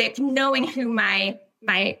right music, knowing who my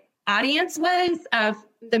audience was, of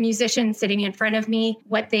the musicians sitting in front of me,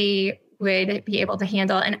 what they would be able to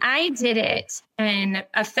handle. And I did it in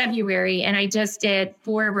February, and I just did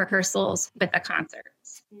 4 rehearsals with the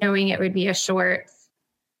concerts, knowing it would be a short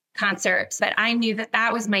concert. But I knew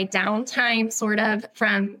that was my downtime sort of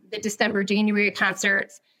from the December, January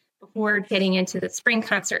concerts before getting into the spring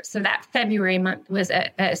concert. So that February month was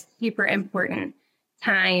a super important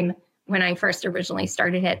time when I first originally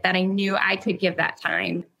started it, that I knew I could give that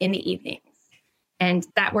time in the evenings. And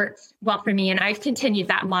that worked well for me. And I've continued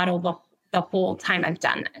that model the whole time I've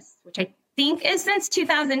done this, which I think is since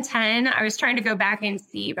 2010. I was trying to go back and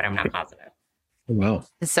see, but I'm not positive. Wow.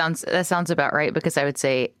 That sounds about right, because I would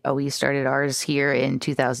say, we started ours here in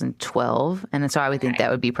 2012. And so I would think that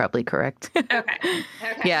would be probably correct. Okay.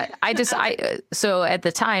 Yeah. So at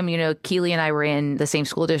the time, Keely and I were in the same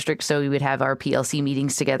school district. So we would have our PLC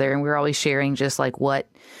meetings together, and we were always sharing just like what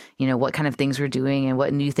kind of things we're doing and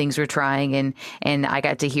what new things we're trying. And I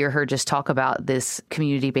got to hear her just talk about this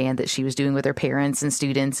community band that she was doing with her parents and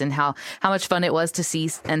students, and how much fun it was to see,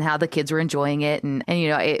 and how the kids were enjoying it. And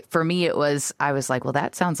for me, I was like, well,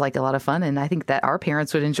 that sounds like a lot of fun. And I think that our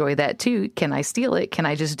parents would enjoy that too. Can I steal it? Can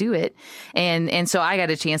I just do it? And so I got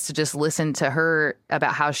a chance to just listen to her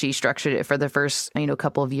about how she structured it for the first,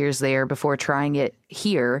 couple of years there before trying it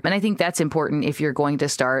here. And I think that's important if you're going to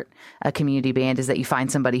start a community band, is that you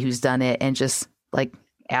find somebody who's done it and just like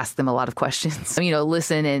ask them a lot of questions,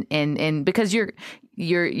 listen and because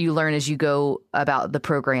you learn as you go about the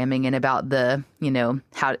programming and about the,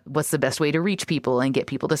 what's the best way to reach people and get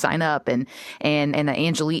people to sign up. And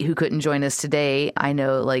Angelique, who couldn't join us today, I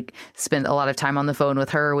know spent a lot of time on the phone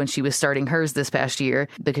with her when she was starting hers this past year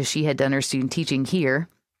because she had done her student teaching here.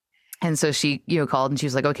 And so she, called and she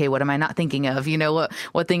was like, okay, what am I not thinking of?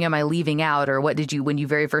 What thing am I leaving out? Or when you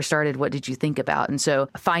very first started, what did you think about? And so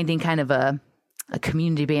finding kind of a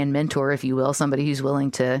community band mentor, if you will, somebody who's willing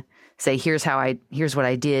to say, here's what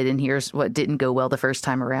I did, and here's what didn't go well the first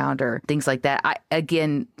time around, or things like that.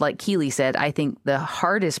 Again, like Keely said, I think the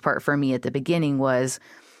hardest part for me at the beginning was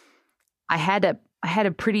I had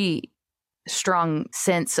a pretty strong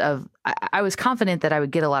sense of, I was confident that I would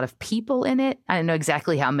get a lot of people in it. I didn't know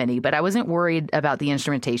exactly how many, but I wasn't worried about the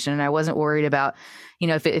instrumentation. And I wasn't worried about,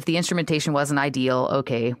 if the instrumentation wasn't ideal,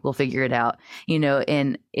 okay, we'll figure it out,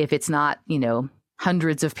 and if it's not,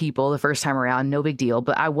 hundreds of people the first time around, no big deal.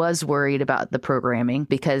 But I was worried about the programming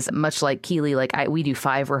because much like Keely, we do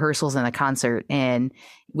 5 rehearsals and a concert. And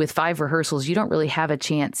with 5 rehearsals, you don't really have a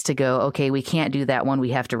chance to go, okay, we can't do that one.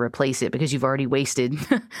 We have to replace it because you've already wasted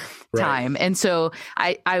time. Right. And so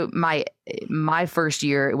my first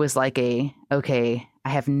year, it was okay, I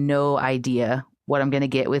have no idea what I'm going to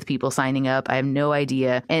get with people signing up. I have no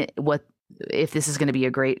idea if this is going to be a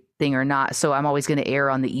great thing or not. So I'm always going to err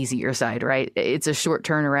on the easier side, right? It's a short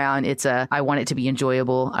turnaround. I want it to be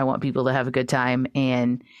enjoyable. I want people to have a good time,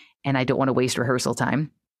 and I don't want to waste rehearsal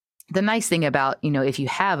time. The nice thing about, if you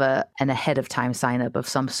have an ahead of time sign up of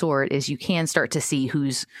some sort is you can start to see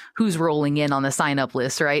who's rolling in on the sign up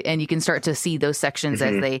list, right? And you can start to see those sections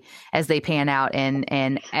mm-hmm. as they pan out.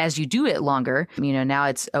 And as you do it longer, now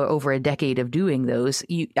it's over a decade of doing those.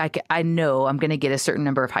 I know I'm going to get a certain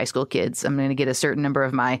number of high school kids. I'm going to get a certain number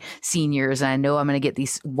of my seniors. And I know I'm going to get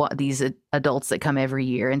these adults that come every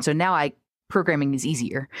year. And so now programming is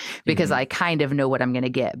easier because mm-hmm. I kind of know what I'm going to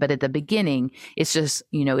get. But at the beginning, it's just,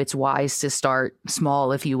 it's wise to start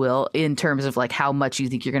small, if you will, in terms of how much you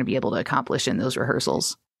think you're going to be able to accomplish in those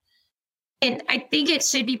rehearsals. And I think it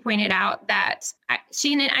should be pointed out that,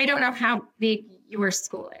 Shannon, I don't know how big your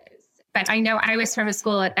school is, but I know I was from a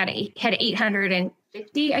school that had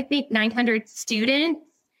 850, I think 900 students,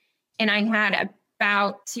 and I had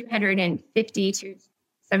about 250 to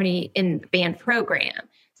 70 in the band program.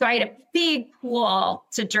 So I had a big pool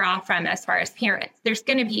to draw from as far as parents. There's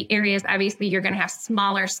going to be areas, obviously, you're going to have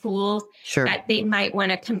smaller schools sure. that they might want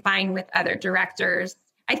to combine with other directors.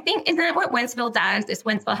 I think, isn't that what Wentzville does? Is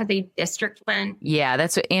Wentzville has a district one? Yeah,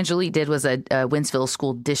 that's what Angelique did, was a Wentzville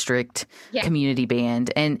school district community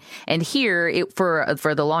band. And here, for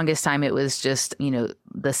the longest time, it was just,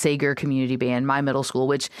 the Sager community band, my middle school,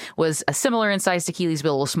 which was similar in size to Keely's, but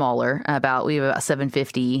a little smaller. We have about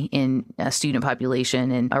 750 in student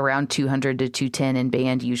population and around 200 to 210 in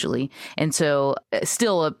band usually. And so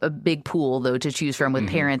still a big pool, though, to choose from with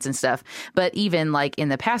mm-hmm. parents and stuff. But even in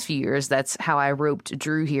the past few years, that's how I roped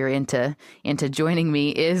Drew here into joining me,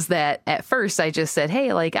 is that at first I just said,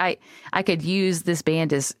 hey, I could use this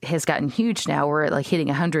band has gotten huge now. We're at hitting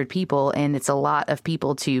 100 people, and it's a lot of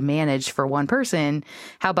people to manage for one person.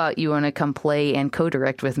 How about you want to come play and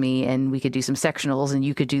co-direct with me, and we could do some sectionals and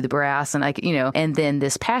you could do the brass, and and then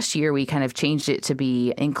this past year we kind of changed it to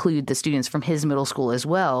include the students from his middle school as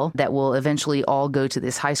well that will eventually all go to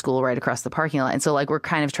this high school right across the parking lot. And so we're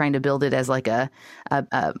kind of trying to build it as a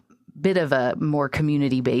bit of a more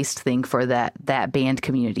community-based thing for that band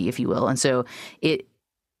community, if you will. And so it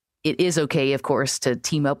is okay, of course, to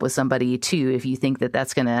team up with somebody too if you think that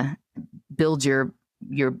that's going to build your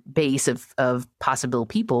base of possible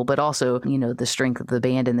people, but also, the strength of the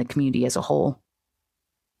band and the community as a whole.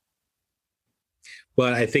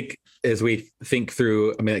 Well, I think as we think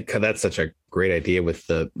through, that's such a great idea with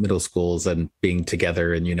the middle schools and being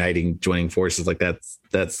together and uniting, joining forces like that.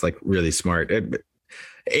 That's really smart.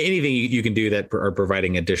 Anything you can do that are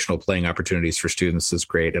providing additional playing opportunities for students is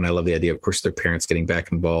great. And I love the idea, of course, their parents getting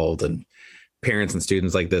back involved, and parents and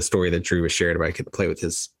students, like the story that Drew was shared about, I could play with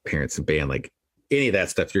his parents and band, any of that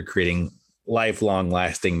stuff, you're creating lifelong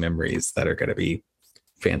lasting memories that are going to be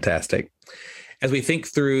fantastic. As we think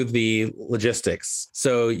through the logistics,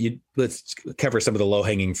 let's cover some of the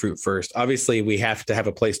low-hanging fruit first. Obviously, we have to have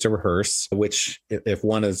a place to rehearse, which if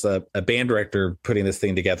one is a band director putting this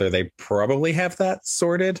thing together, they probably have that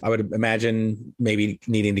sorted. I would imagine maybe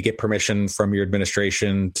needing to get permission from your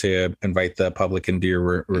administration to invite the public into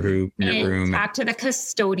your room. Talk to the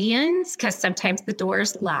custodians, because sometimes the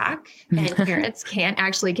doors lock and parents can't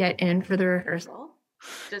actually get in for the rehearsal.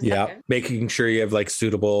 Making sure you have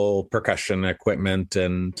suitable percussion equipment,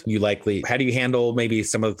 and how do you handle maybe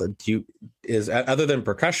some of the, is, other than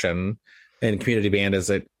percussion and community band, is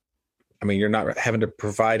it, I mean, you're not having to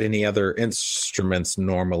provide any other instruments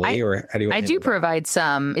normally, or how do you? I do provide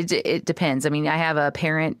some. It depends. I mean, I have a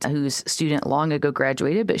parent whose student long ago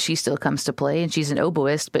graduated, but she still comes to play, and she's an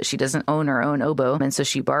oboist, but she doesn't own her own oboe, and so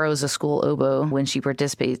she borrows a school oboe when she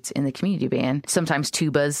participates in the community band. Sometimes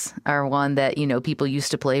tubas are one that, you know, people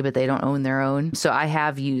used to play, but they don't own their own. So I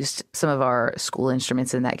have used some of our school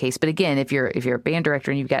instruments in that case. But again, if you're a band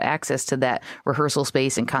director and you've got access to that rehearsal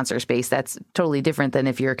space and concert space, that's totally different than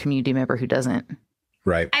if you're a community member who doesn't.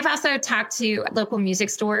 Right. I've also talked to local music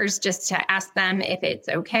stores just to ask them if it's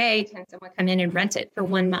okay. Can someone come in and rent it for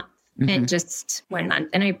 1 month and just 1 month?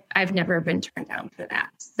 And I've never been turned down for that.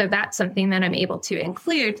 So that's something that I'm able to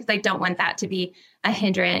include because I don't want that to be a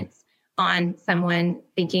hindrance on someone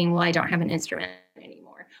thinking, well, I don't have an instrument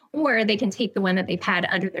anymore. Or they can take the one that they've had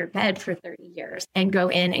under their bed for 30 years and go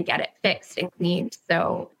in and get it fixed and cleaned.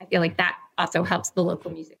 So I feel like that also helps the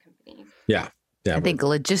local music companies. Yeah. Yeah, I think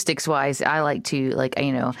logistics wise, I like to, like,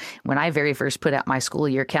 you know, when I very first put out my school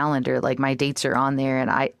year calendar, like my dates are on there and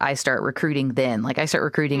I start recruiting then. Like I start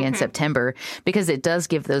recruiting in September because it does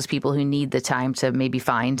give those people who need the time to maybe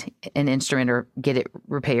find an instrument or get it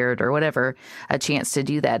repaired or whatever a chance to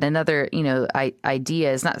do that. Another, you know,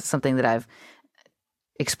 idea is not something that I've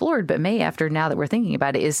explored, but may after now that we're thinking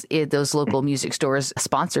about it, is those local music stores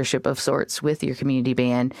sponsorship of sorts with your community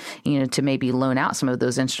band, you know, to maybe loan out some of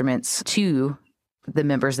those instruments to the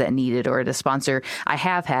members that need it or to sponsor. I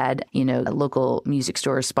have had, you know, local music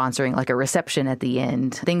stores sponsoring like a reception at the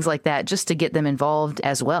end, things like that, just to get them involved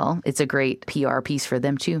as well. It's a great PR piece for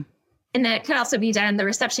them too. And that could also be done. The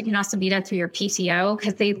reception can also be done through your PTO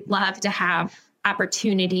because they love to have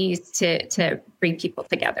opportunities to bring people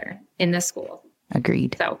together in the school.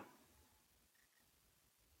 Agreed. So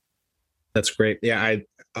that's great. Yeah,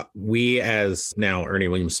 we as now Ernie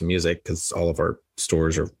Williamson Music, because all of our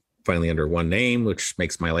stores are finally under one name, which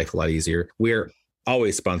makes my life a lot easier. We're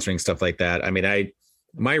always sponsoring stuff like that. I mean,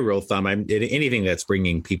 my rule of thumb, anything that's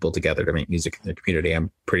bringing people together to make music in the community,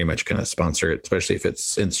 I'm pretty much going to sponsor it, especially if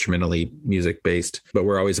it's instrumentally music based. But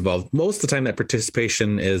we're always involved. Most of the time that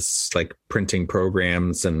participation is like printing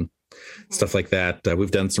programs and stuff like that.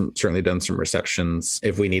 We've certainly done some receptions.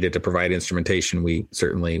 If we needed to provide instrumentation, we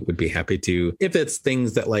certainly would be happy to. If it's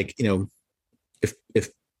things that, like, you know, if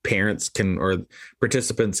parents can or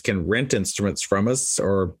participants can rent instruments from us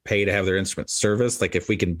or pay to have their instruments serviced, like if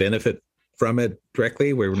we can benefit from it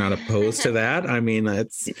directly, we're not opposed to that. I mean,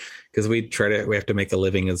 it's because we have to make a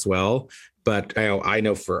living as well. But I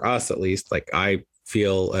know for us, at least, like I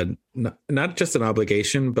feel not just an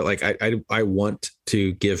obligation, but like I want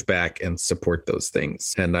to give back and support those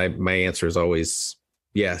things. And my answer is always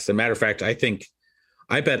yes. As a matter of fact, I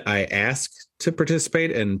bet I ask to participate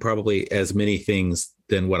in probably as many things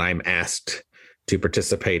than what I'm asked to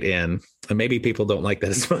participate in. And maybe people don't like that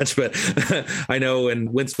as much, but I know when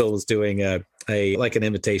Wentzville was doing a like an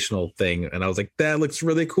invitational thing, and I was like, that looks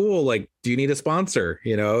really cool. Like, do you need a sponsor?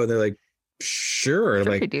 You know, and they're like, sure. I'm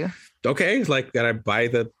like, do. Okay, like, gotta buy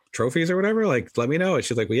the trophies or whatever, like, let me know. And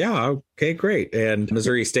she's like, well, yeah, okay, great. And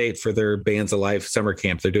Missouri State, for their Bands Alive summer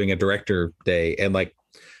camp, they're doing a director day, and like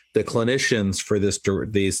the clinicians for this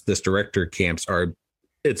director camps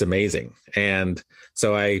it's amazing. And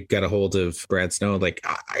so I got a hold of Brad Snow, like,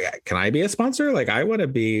 can I be a sponsor? Like, I want to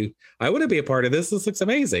be a part of this. This looks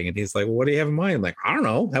amazing. And he's like, well, what do you have in mind? Like, I don't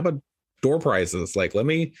know. How about door prizes? Like,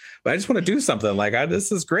 I just want to do something. Like,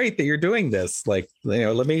 this is great that you're doing this. Like, you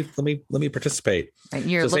know, let me participate.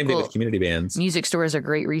 Your same thing with community bands. Music store is a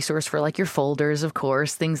great resource for like your folders, of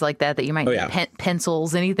course, things like that you might need,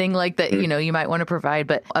 pencils, anything like that, you know, you might want to provide.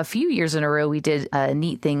 But a few years in a row, we did a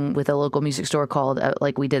neat thing with a local music store called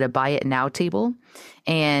we did a buy it now table.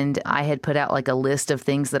 And I had put out like a list of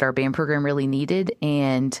things that our band program really needed.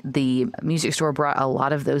 And the music store brought a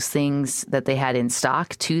lot of those things that they had in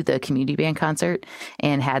stock to the community band concert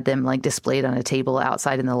and had them like displayed on a table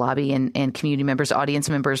outside in the lobby. And community members, audience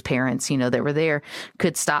members, parents, you know, that were there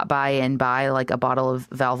could stop by and buy like a bottle of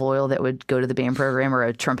valve oil that would go to the band program, or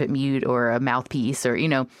a trumpet mute, or a mouthpiece, or, you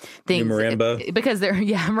know, things. Marimba. Because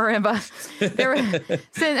marimba.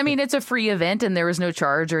 I mean, it's a free event and there was no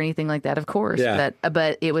charge or anything like that, of course. Yeah.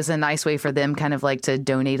 But it was a nice way for them kind of like to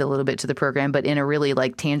donate a little bit to the program, but in a really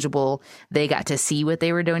like tangible, they got to see what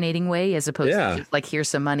they were donating way, as opposed to just like, here's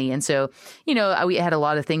some money. And so So, we had a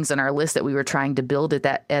lot of things on our list that we were trying to build at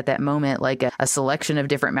that moment, like a selection of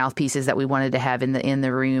different mouthpieces that we wanted to have in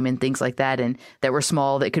the room and things like that, and that were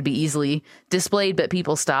small, that could be easily displayed, but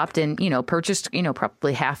people stopped and, purchased,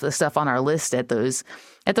 probably half the stuff on our list at those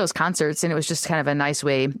concerts. And it was just kind of a nice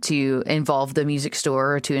way to involve the music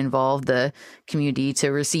store, to involve the community, to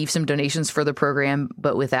receive some donations for the program,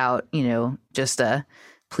 but without, just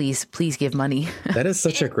please give money. That is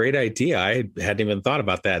such a great idea. I hadn't even thought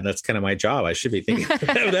about that. And that's kind of my job. I should be thinking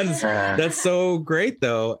that's so great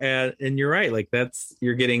though. And you're right. Like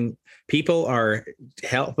you're getting, people are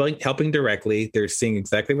helping directly. They're seeing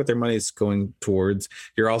exactly what their money is going towards.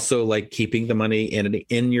 You're also like keeping the money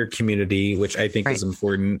in your community, which I think is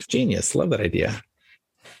important. Genius. Love that idea.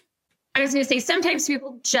 I was going to say, sometimes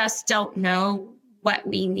people just don't know what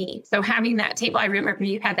we need. So having that table, I remember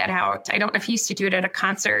you had that out. I don't know if you used to do it at a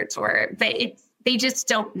concert they just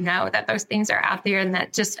don't know that those things are out there, and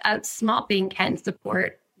that just a small thing can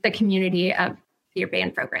support the community of your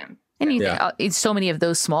band program. And it's so many of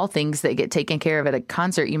those small things that get taken care of at a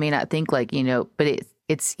concert. You may not think but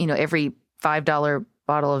it's every $5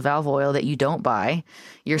 bottle of valve oil that you don't buy,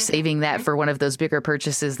 you're saving that for one of those bigger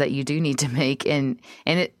purchases that you do need to make. And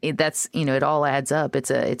it all adds up. It's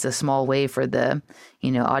a small way for the,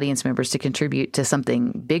 audience members to contribute to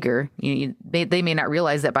something bigger. They may not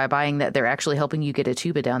realize that by buying that, they're actually helping you get a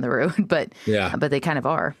tuba down the road, but they kind of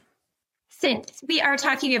are. Since we are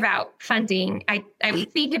talking about funding, I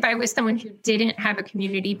would think if I was someone who didn't have a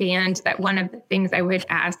community band, that one of the things I would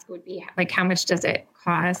ask would be like, how much does it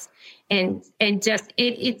cost? And just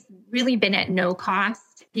it's really been at no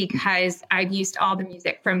cost, because I've used all the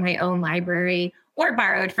music from my own library or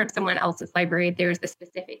borrowed from someone else's library. There's a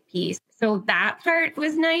specific piece. So that part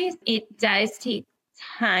was nice. It does take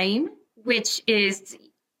time, which is,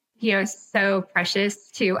 so precious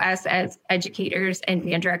to us as educators and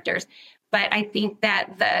band directors. But I think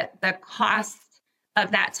that the cost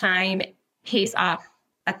of that time pays off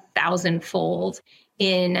 1,000-fold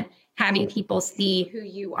in having people see who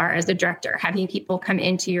you are as a director, having people come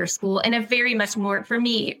into your school in a very much more, for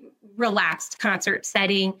me, relaxed concert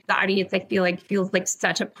setting. The audience, I feel like, feels like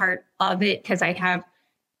such a part of it, because I have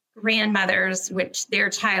grandmothers, which their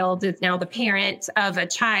child is now the parent of a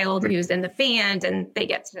child who's in the band, and they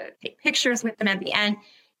get to take pictures with them at the end.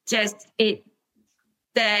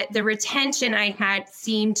 The retention I had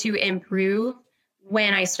seemed to improve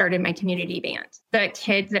when I started my community band. The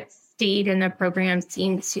kids that stayed in the program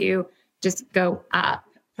seemed to just go up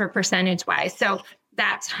for percentage wise. So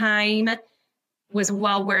that time was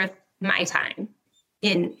well worth my time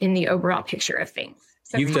in the overall picture of things.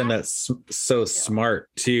 So you've done that so smart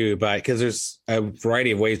too, because there's a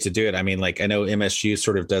variety of ways to do it. I mean, like I know MSU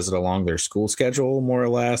sort of does it along their school schedule, more or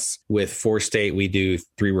less. With For State, we do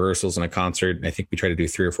 3 rehearsals and a concert. And I think we try to do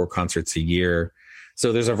 3 or 4 concerts a year.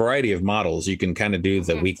 So there's a variety of models. You can kind of do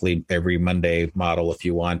the weekly, every Monday model if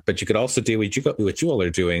you want, but you could also do what you all are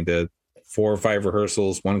doing, the 4 or 5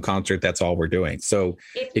 rehearsals, 1 concert. That's all we're doing. So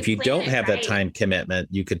if you don't have that time commitment,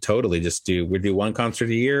 you could totally just we do 1 concert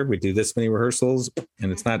a year. We do this many rehearsals, and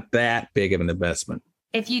it's not that big of an investment.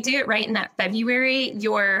 If you do it right in that February,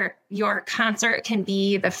 your concert can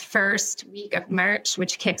be the first week of March,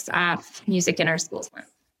 which kicks off Music in Our Schools month.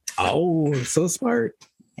 Oh, so smart.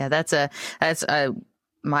 Yeah, that's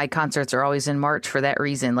my concerts are always in March for that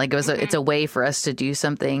reason. Like it's a way for us to do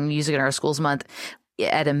something, Music in Our Schools month,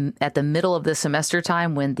 at the middle of the semester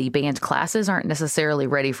time, when the band classes aren't necessarily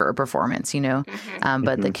ready for a performance,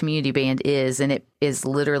 but the community band is, and it is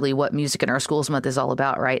literally what Music in Our Schools month is all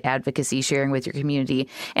about, right? Advocacy, sharing with your community.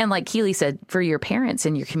 And like Keely said, for your parents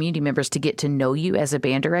and your community members to get to know you as a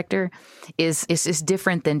band director is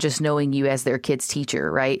different than just knowing you as their kid's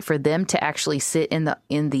teacher, right? For them to actually sit in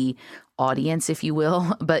the audience, if you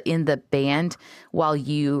will, but in the band while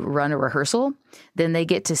you run a rehearsal, then they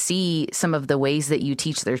get to see some of the ways that you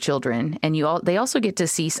teach their children. And they also get to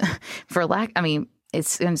see,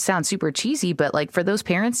 it's going to sound super cheesy, but like for those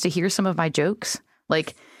parents to hear some of my jokes,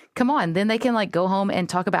 like, come on, then they can like go home and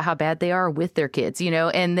talk about how bad they are with their kids,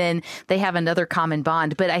 and then they have another common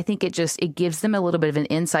bond. But I think it gives them a little bit of an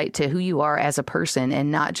insight to who you are as a person,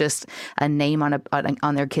 and not just a name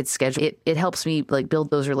on their kid's schedule. It helps me like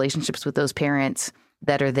build those relationships with those parents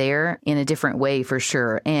that are there in a different way, for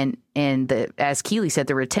sure. And as Keely said,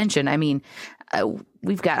 the retention, I mean,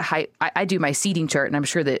 we've got I do my seating chart, and I'm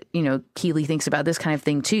sure that, Keely thinks about this kind of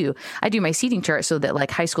thing too. I do my seating chart so that like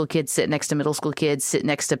high school kids sit next to middle school kids, sit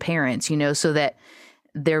next to parents, so that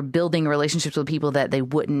they're building relationships with people that they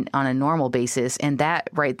wouldn't on a normal basis. And that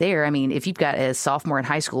right there, I mean, if you've got a sophomore in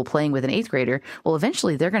high school playing with an eighth grader, well,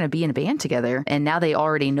 eventually they're going to be in a band together. And now they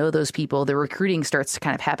already know those people. The recruiting starts to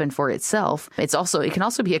kind of happen for itself. It can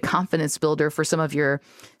also be a confidence builder for some of your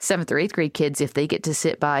seventh or eighth grade kids if they get to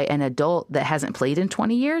sit by an adult that hasn't played in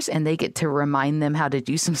 20 years and they get to remind them how to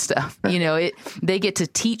do some stuff. They get to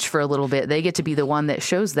teach for a little bit. They get to be the one that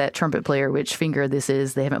shows that trumpet player which finger this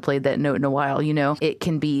is. They haven't played that note in a while. It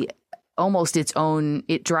can be almost its own,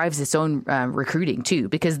 it drives its own recruiting too,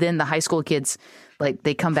 because then the high school kids, like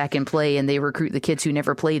they come back and play and they recruit the kids who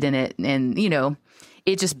never played in it. And,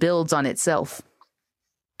 it just builds on itself.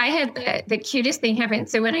 I had the cutest thing happen.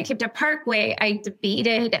 So when I came to Parkway, I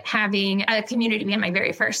debated having a community band my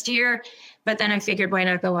very first year, but then I figured why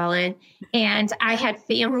not go all in? And I had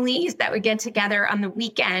families that would get together on the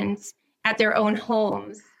weekends at their own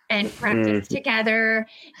homes and practice together.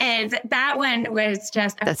 And that one was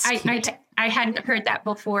just, I hadn't heard that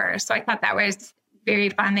before. So I thought that was very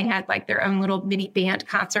fun. They had like their own little mini band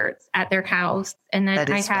concerts at their house. And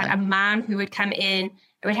then I had a mom who would come in.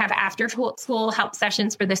 I would have after school help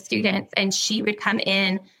sessions for the students, and she would come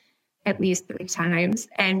in at least 3 times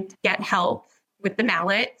and get help with the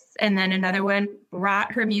mallets. And then another one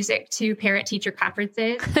brought her music to parent teacher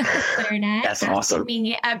conferences. Clarinet. That's awesome.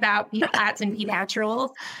 Me about B flats and B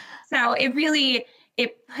naturals. So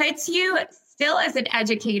it puts you still as an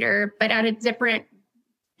educator, but at a different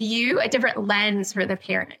view, a different lens for the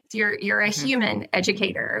parents. You're a human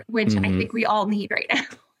educator, which I think we all need right now.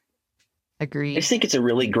 Agreed. I just think it's a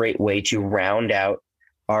really great way to round out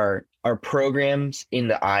our programs in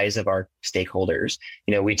the eyes of our stakeholders.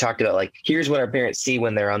 We talked about like, here's what our parents see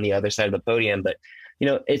when they're on the other side of the podium. But,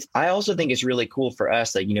 I also think it's really cool for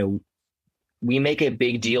us that, we make a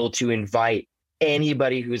big deal to invite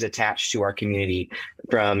anybody who's attached to our community,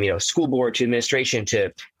 from, school board to administration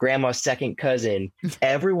to grandma's second cousin,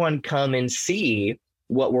 everyone come and see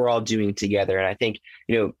what we're all doing together. And I think,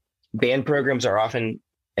 band programs are often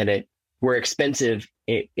we're expensive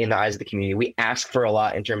in the eyes of the community. We ask for a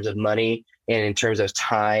lot in terms of money and in terms of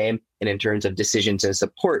time and in terms of decisions and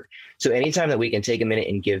support. So anytime that we can take a minute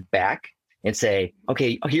and give back and say,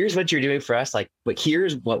 okay, here's what you're doing for us, but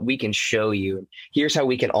here's what we can show you. Here's how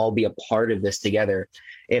we can all be a part of this together.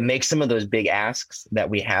 It makes some of those big asks that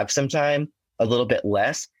we have sometimes a little bit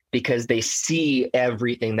less, because they see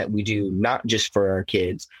everything that we do, not just for our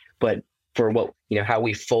kids, but for how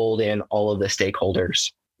we fold in all of the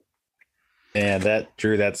stakeholders. And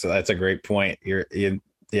Drew, that's a great point.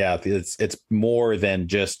 It's more than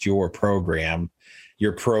just your program.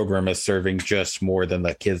 Your program is serving just more than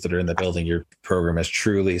the kids that are in the building. Your program is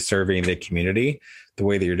truly serving the community the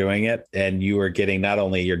way that you're doing it. And you are getting not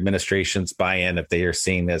only your administration's buy-in if they are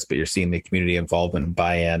seeing this, but you're seeing the community involvement and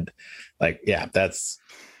buy-in. That's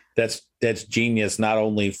genius, not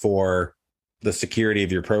only for the security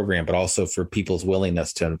of your program, but also for people's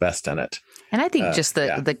willingness to invest in it. And I think just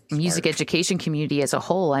the music education community as a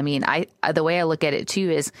whole, I mean, the way I look at it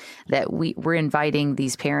too is that we're inviting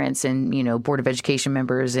these parents and, Board of Education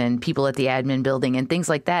members and people at the admin building and things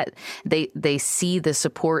like that. They see the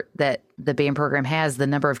support that the band program has, the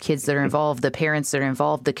number of kids that are involved, the parents that are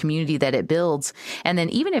involved, the community that it builds. And then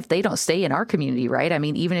even if they don't stay in our community, right? I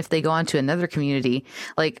mean, even if they go on to another community,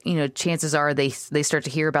 chances are they start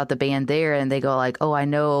to hear about the band there and they go like, oh, I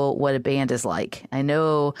know what a band is like. I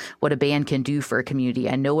know what a band can do for a community.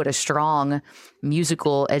 I know what a strong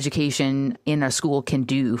musical education in a school can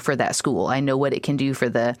do for that school. I know what it can do for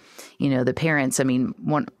the parents. I mean,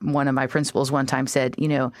 one of my principals one time said,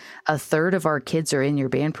 a third of our kids are in your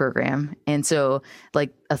band program. And so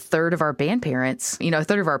like a third of our band parents, a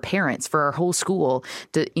third of our parents for our whole school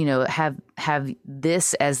to, have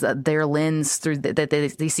this as their lens through that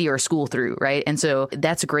they see our school through. Right. And so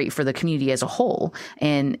that's great for the community as a whole.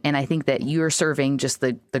 And I think that you're serving just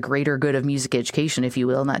the greater good of music education, if you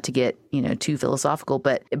will, not to get, too philosophical,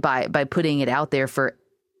 but by putting it out there for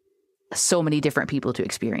so many different people to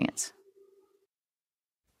experience.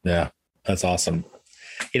 Yeah, that's awesome.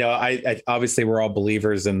 I obviously we're all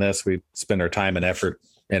believers in this. We spend our time and effort,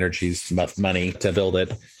 energies, money to build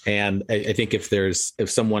it. And I think if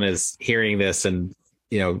someone is hearing this and,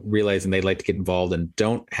 realizing they'd like to get involved and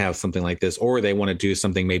don't have something like this, or they want to do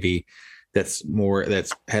something maybe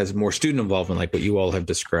that has more student involvement, like what you all have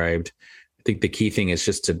described, I think the key thing is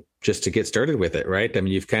just to get started with it, right? I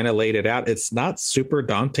mean, you've kind of laid it out. It's not super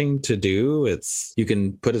daunting to do. You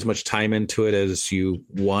can put as much time into it as you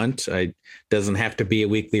want. It doesn't have to be a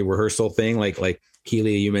weekly rehearsal thing. Like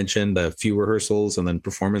Keely, you mentioned a few rehearsals and then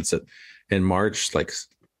performance in March, like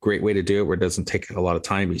great way to do it where it doesn't take a lot of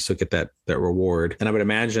time, but you still get that reward. And I would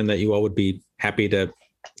imagine that you all would be happy to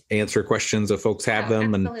answer questions if folks have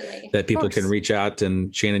them, absolutely. and that people can reach out.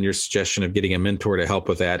 And Shannon, your suggestion of getting a mentor to help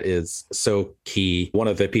with that is so key. One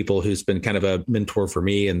of the people who's been kind of a mentor for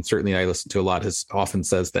me, and certainly I listen to a lot, has often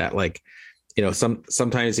says that, like, you know,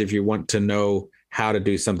 sometimes if you want to know how to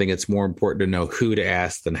do something, it's more important to know who to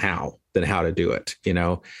ask than how to do it, you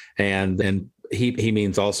know. And he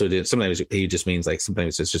means also to, sometimes he just means like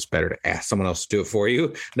sometimes it's just better to ask someone else to do it for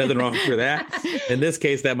you. Nothing wrong with that. In this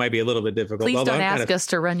case, that might be a little bit difficult. Please don't ask us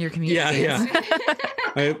to run your community.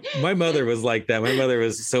 Yeah. My mother was like that. My mother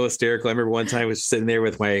was so hysterical. I remember one time I was sitting there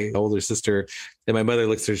with my older sister, and my mother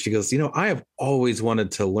looks at her, she goes, you know, I have always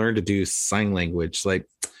wanted to learn to do sign language. Like,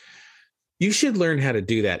 you should learn how to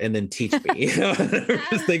do that and then teach me. You know? I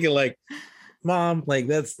was thinking like, Mom, like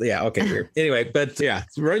that's, yeah, okay, weird. Anyway, but yeah,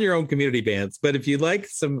 run your own community bands. But if you'd like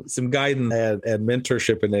some guidance and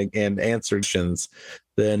mentorship and answers,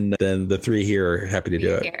 then the three here are happy to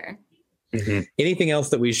do it. Mm-hmm. Anything else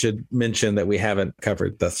that we should mention that we haven't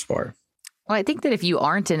covered thus far? Well, I think that if you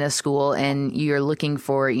aren't in a school and you're looking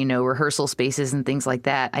for, you know, rehearsal spaces and things like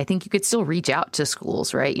that, I think you could still reach out to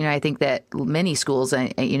schools, right? You know, I think that many schools,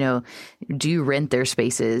 you know, do rent their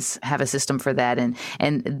spaces, have a system for that. And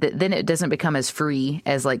then it doesn't become as free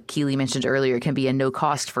as, like Keely mentioned earlier, it can be a no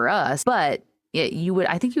cost for us. But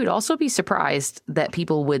I think you would also be surprised that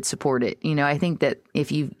people would support it. You know, I think that if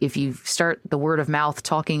you start the word of mouth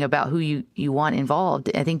talking about who you want involved,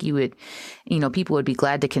 I think you would, you know, people would be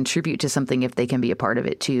glad to contribute to something if they can be a part of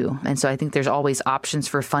it too. And so I think there's always options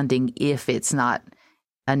for funding if it's not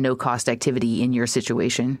a no cost activity in your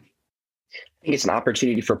situation. I think it's an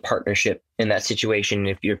opportunity for partnership in that situation.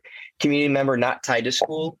 If you're a community member not tied to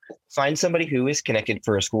school, find somebody who is connected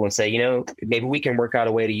for a school and say, you know, maybe we can work out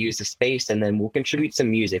a way to use the space, and then we'll contribute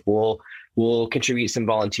some music. We'll contribute some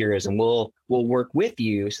volunteerism. We'll work with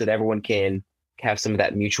you so that everyone can have some of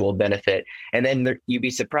that mutual benefit. And then you'd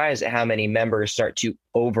be surprised at how many members start to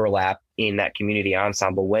overlap in that community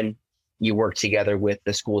ensemble when you work together with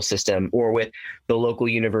the school system or with the local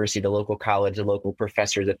university, the local college, the local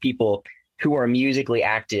professors, the people who are musically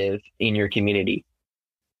active in your community.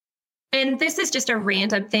 And this is just a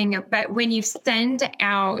random thing, but when you send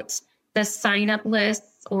out the sign-up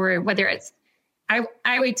lists, or whether it's,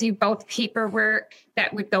 I would do both paperwork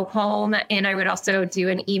that would go home, and I would also do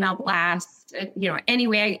an email blast, you know,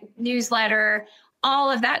 anyway, newsletter, all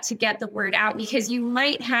of that to get the word out, because you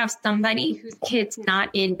might have somebody whose kid's not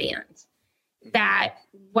in band that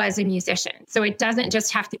was a musician. So it doesn't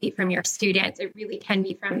just have to be from your students. It really can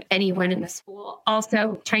be from anyone in the school.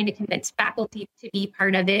 Also, trying to convince faculty to be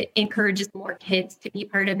part of it encourages more kids to be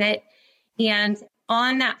part of it. And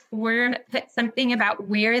on that form, put something about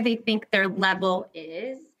where they think their level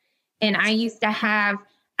is. And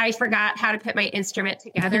I forgot how to put my instrument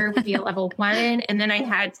together would be a level 1. And then I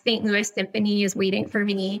had St. Louis Symphony is waiting for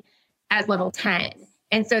me as level 10.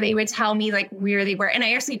 And so they would tell me like where they were. And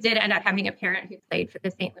I actually did end up having a parent who played for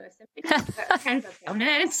the St. Louis Symphony. So that was kind of a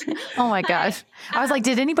bonus. Oh my gosh. I was like,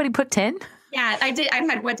 did anybody put 10? Yeah, I did. I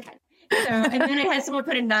had 1 10. So, and then I had someone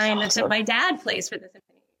put a 9 that said my dad plays for the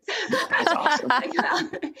symphony. That's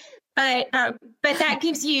awesome. But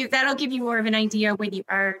that'll give you more of an idea when you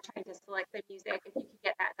are trying to select the music, if you can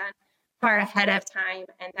get that done far ahead of time.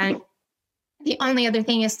 And then the only other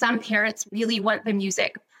thing is some parents really want the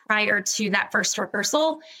music prior to that first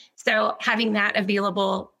rehearsal. So having that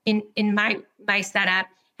available in my setup,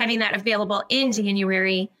 having that available in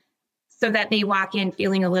January so that they walk in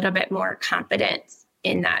feeling a little bit more confident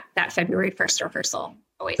in that February 1st rehearsal.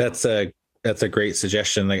 That's a great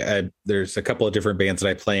suggestion. Like there's a couple of different bands that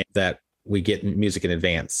I play that we get music in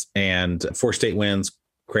advance, and for State Winds,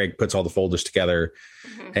 Craig puts all the folders together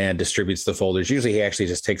and distributes the folders. Usually he actually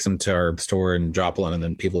just takes them to our store in Joplin, and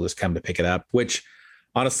then people just come to pick it up, which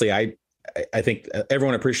honestly, I think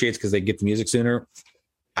everyone appreciates because they get the music sooner.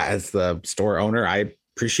 As the store owner, I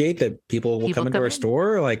appreciate that people will come into our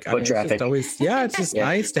store. Like, it's just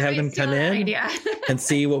nice to have them come in and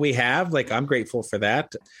see what we have. Like, I'm grateful for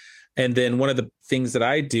that. And then one of the things that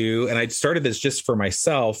I do, and I started this just for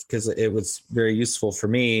myself because it was very useful for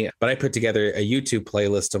me, but I put together a YouTube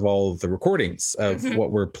playlist of all of the recordings of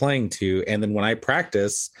what we're playing to. And then when I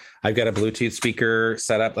practice, I've got a Bluetooth speaker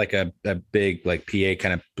set up, like a big, like PA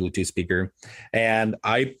kind of Bluetooth speaker. And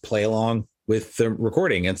I play along with the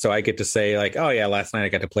recording. And so I get to say like, oh yeah, last night I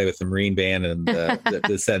got to play with the Marine band and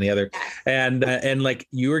this, that, and the other. And like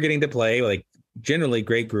you were getting to play like generally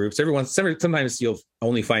great groups. Sometimes you'll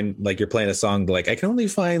only find like you're playing a song like I can only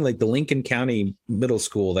find like the Lincoln County Middle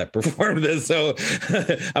School that performed this. So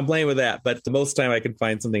I'm playing with that. But the most time I can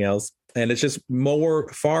find something else. And it's just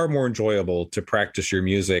far more enjoyable to practice your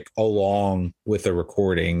music along with a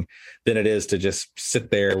recording than it is to just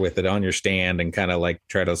sit there with it on your stand and kind of like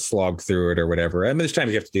try to slog through it or whatever. And this time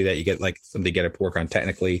you have to do that. You get like something to get it to work on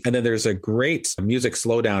technically. And then there's a great music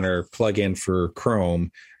slowdowner plugin for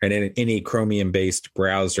Chrome and any Chromium based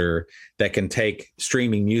browser that can take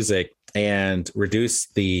streaming music and reduce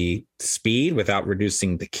the speed without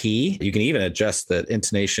reducing the key. You can even adjust the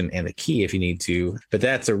intonation and the key if you need to, but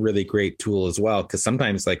that's a really great tool as well. Cause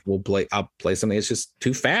sometimes like I'll play something that's just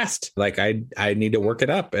too fast. Like I need to work it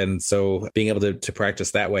up. And so being able to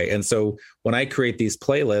practice that way. And so when I create these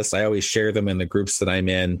playlists, I always share them in the groups that I'm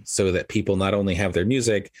in so that people not only have their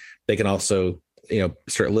music, they can also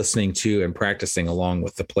start listening to and practicing along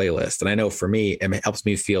with the playlist. And I know for me, it helps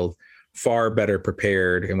me feel far better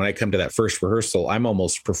prepared. And when I come to that first rehearsal, I'm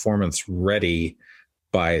almost performance ready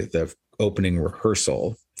by the opening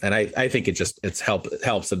rehearsal. And I think it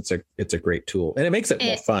helps. It's a great tool and it makes it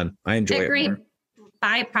more fun. I enjoy it. A great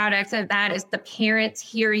byproduct of that is the parents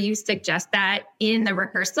hear you suggest that in the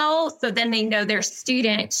rehearsal. So then they know their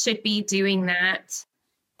student should be doing that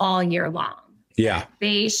all year long. Yeah.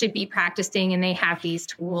 They should be practicing and they have these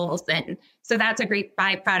tools. And so that's a great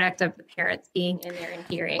byproduct of the parents being in there and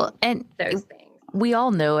hearing those things. We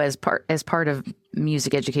all know as part of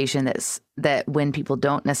music education that when people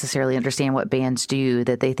don't necessarily understand what bands do,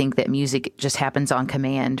 that they think that music just happens on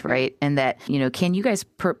command, right? And that, can you guys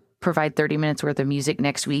provide 30 minutes worth of music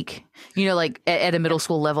next week, like at a middle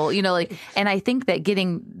school level, and I think that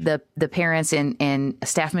getting the parents and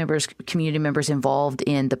staff members, community members involved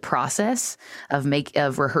in the process of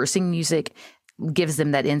rehearsing music gives them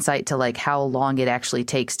that insight to like how long it actually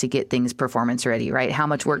takes to get things performance ready, right? How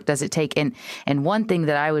much work does it take? And one thing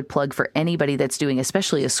that I would plug for anybody that's doing,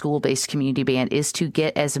 especially a school-based community band, is to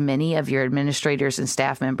get as many of your administrators and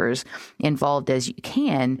staff members involved as you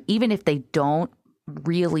can, even if they don't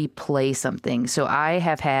really play something. So I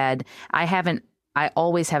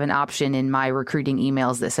always have an option in my recruiting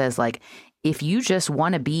emails that says like, if you just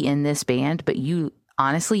want to be in this band, but you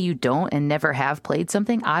don't and never have played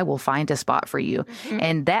something, I will find a spot for you. Mm-hmm.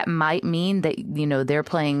 And that might mean that, they're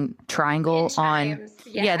playing triangle on,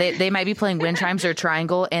 they might be playing wind chimes or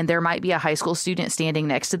triangle, and there might be a high school student standing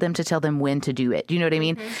next to them to tell them when to do it. You know what I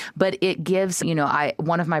mean? Mm-hmm. But it gives,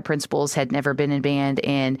 one of my principals had never been in band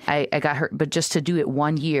and I got her, but just to do it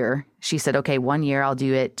 1 year, she said, okay, 1 year I'll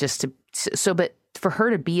do it but for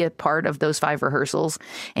her to be a part of those 5 rehearsals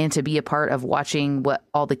and to be a part of watching what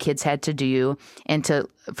all the kids had to do and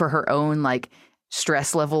for her own like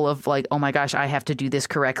stress level of like, oh my gosh, I have to do this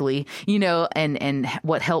correctly, and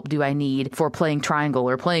what help do I need for playing triangle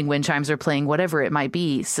or playing wind chimes or playing whatever it might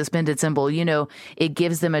be, suspended cymbal, it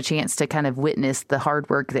gives them a chance to kind of witness the hard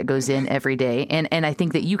work that goes in every day. And I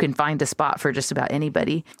think that you can find a spot for just about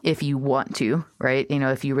anybody if you want to, right?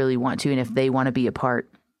 If you really want to, and if they want to be a part.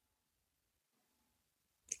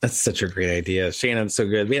 That's such a great idea. Shannon, so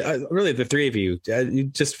good. Really, the three of you,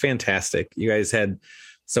 just fantastic. You guys had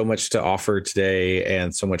so much to offer today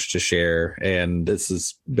and so much to share. And this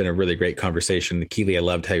has been a really great conversation. Keely, I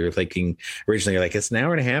loved how you were thinking originally, like, it's an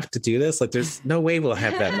hour and a half to do this. Like, there's no way we'll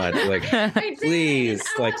have that much. Like, please,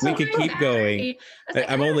 like, we could keep going.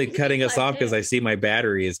 I'm only cutting us off because I see my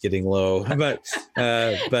battery is getting low.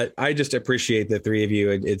 But I just appreciate the three of you.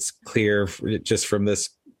 It's clear just from this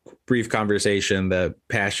brief conversation, the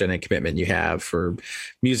passion and commitment you have for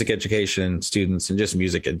music education students and just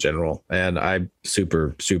music in general. And I'm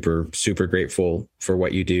super, super, super grateful for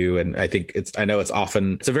what you do. And I think I know it's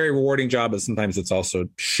a very rewarding job, but sometimes it's also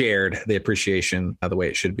shared, the appreciation the way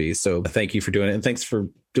it should be. So thank you for doing it. And thanks for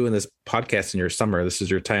doing this podcast in your summer. This is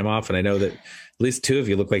your time off. And I know that at least 2 of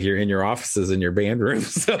you look like you're in your offices in your band room.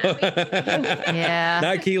 So yeah,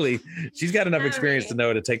 not Keely. She's got enough experience to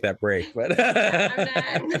know to take that break. But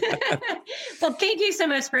well, thank you so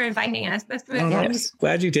much for inviting us. I'm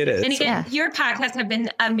glad you did it. And again, your podcasts have been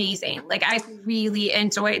amazing. Like, I've really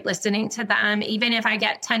enjoyed listening to them, even if I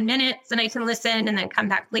get 10 minutes and I can listen and then come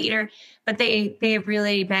back later. But they have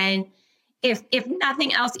really been, if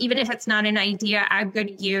nothing else, even if it's not an idea I'm going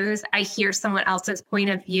to use, I hear someone else's point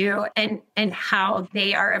of view and how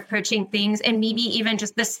they are approaching things, and maybe even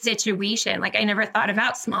just the situation. Like, I never thought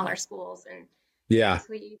about smaller schools and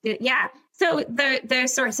So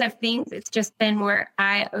those sorts of things, it's just been more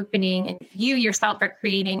eye-opening, and you yourself are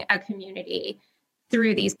creating a community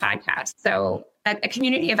through these podcasts. So a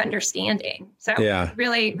community of understanding. So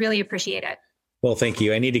really, really appreciate it. Well, thank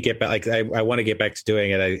you. I need to get back. Like, I want to get back to doing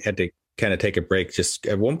it. I had to kind of take a break. Just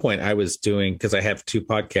at one point I was doing, because I have 2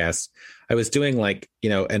 podcasts, I was doing like,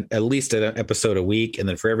 at least an episode a week. And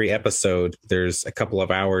then for every episode, there's a couple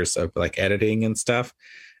of hours of like editing and stuff.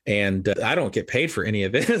 And I don't get paid for any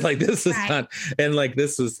of it. Like this is not, and like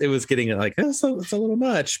it was getting like, it's a little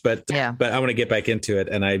much, but I want to get back into it.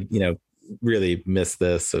 And I, really miss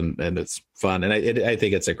this, and it's fun. And I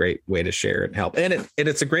think it's a great way to share and help. And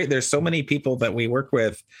it's there's so many people that we work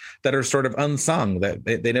with that are sort of unsung, that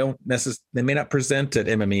they don't necessarily, they may not present at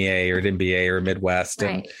MMEA or at MBA or Midwest.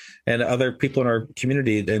 Right. And other people in our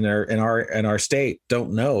community in our state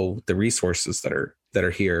don't know the resources that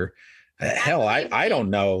are here. Hell, I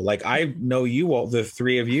don't know. Like I know you all, the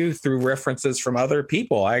 3 of you, through references from other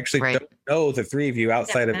people. I actually don't know the 3 of you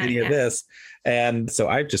outside of any of this. And so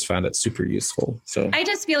I've just found it super useful. So I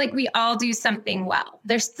just feel like we all do something well.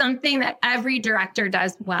 There's something that every director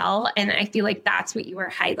does well. And I feel like that's what you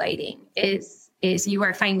are highlighting is you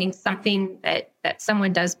are finding something that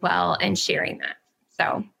someone does well and sharing that.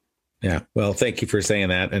 So yeah. Well, thank you for saying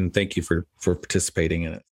that. And thank you for participating in it.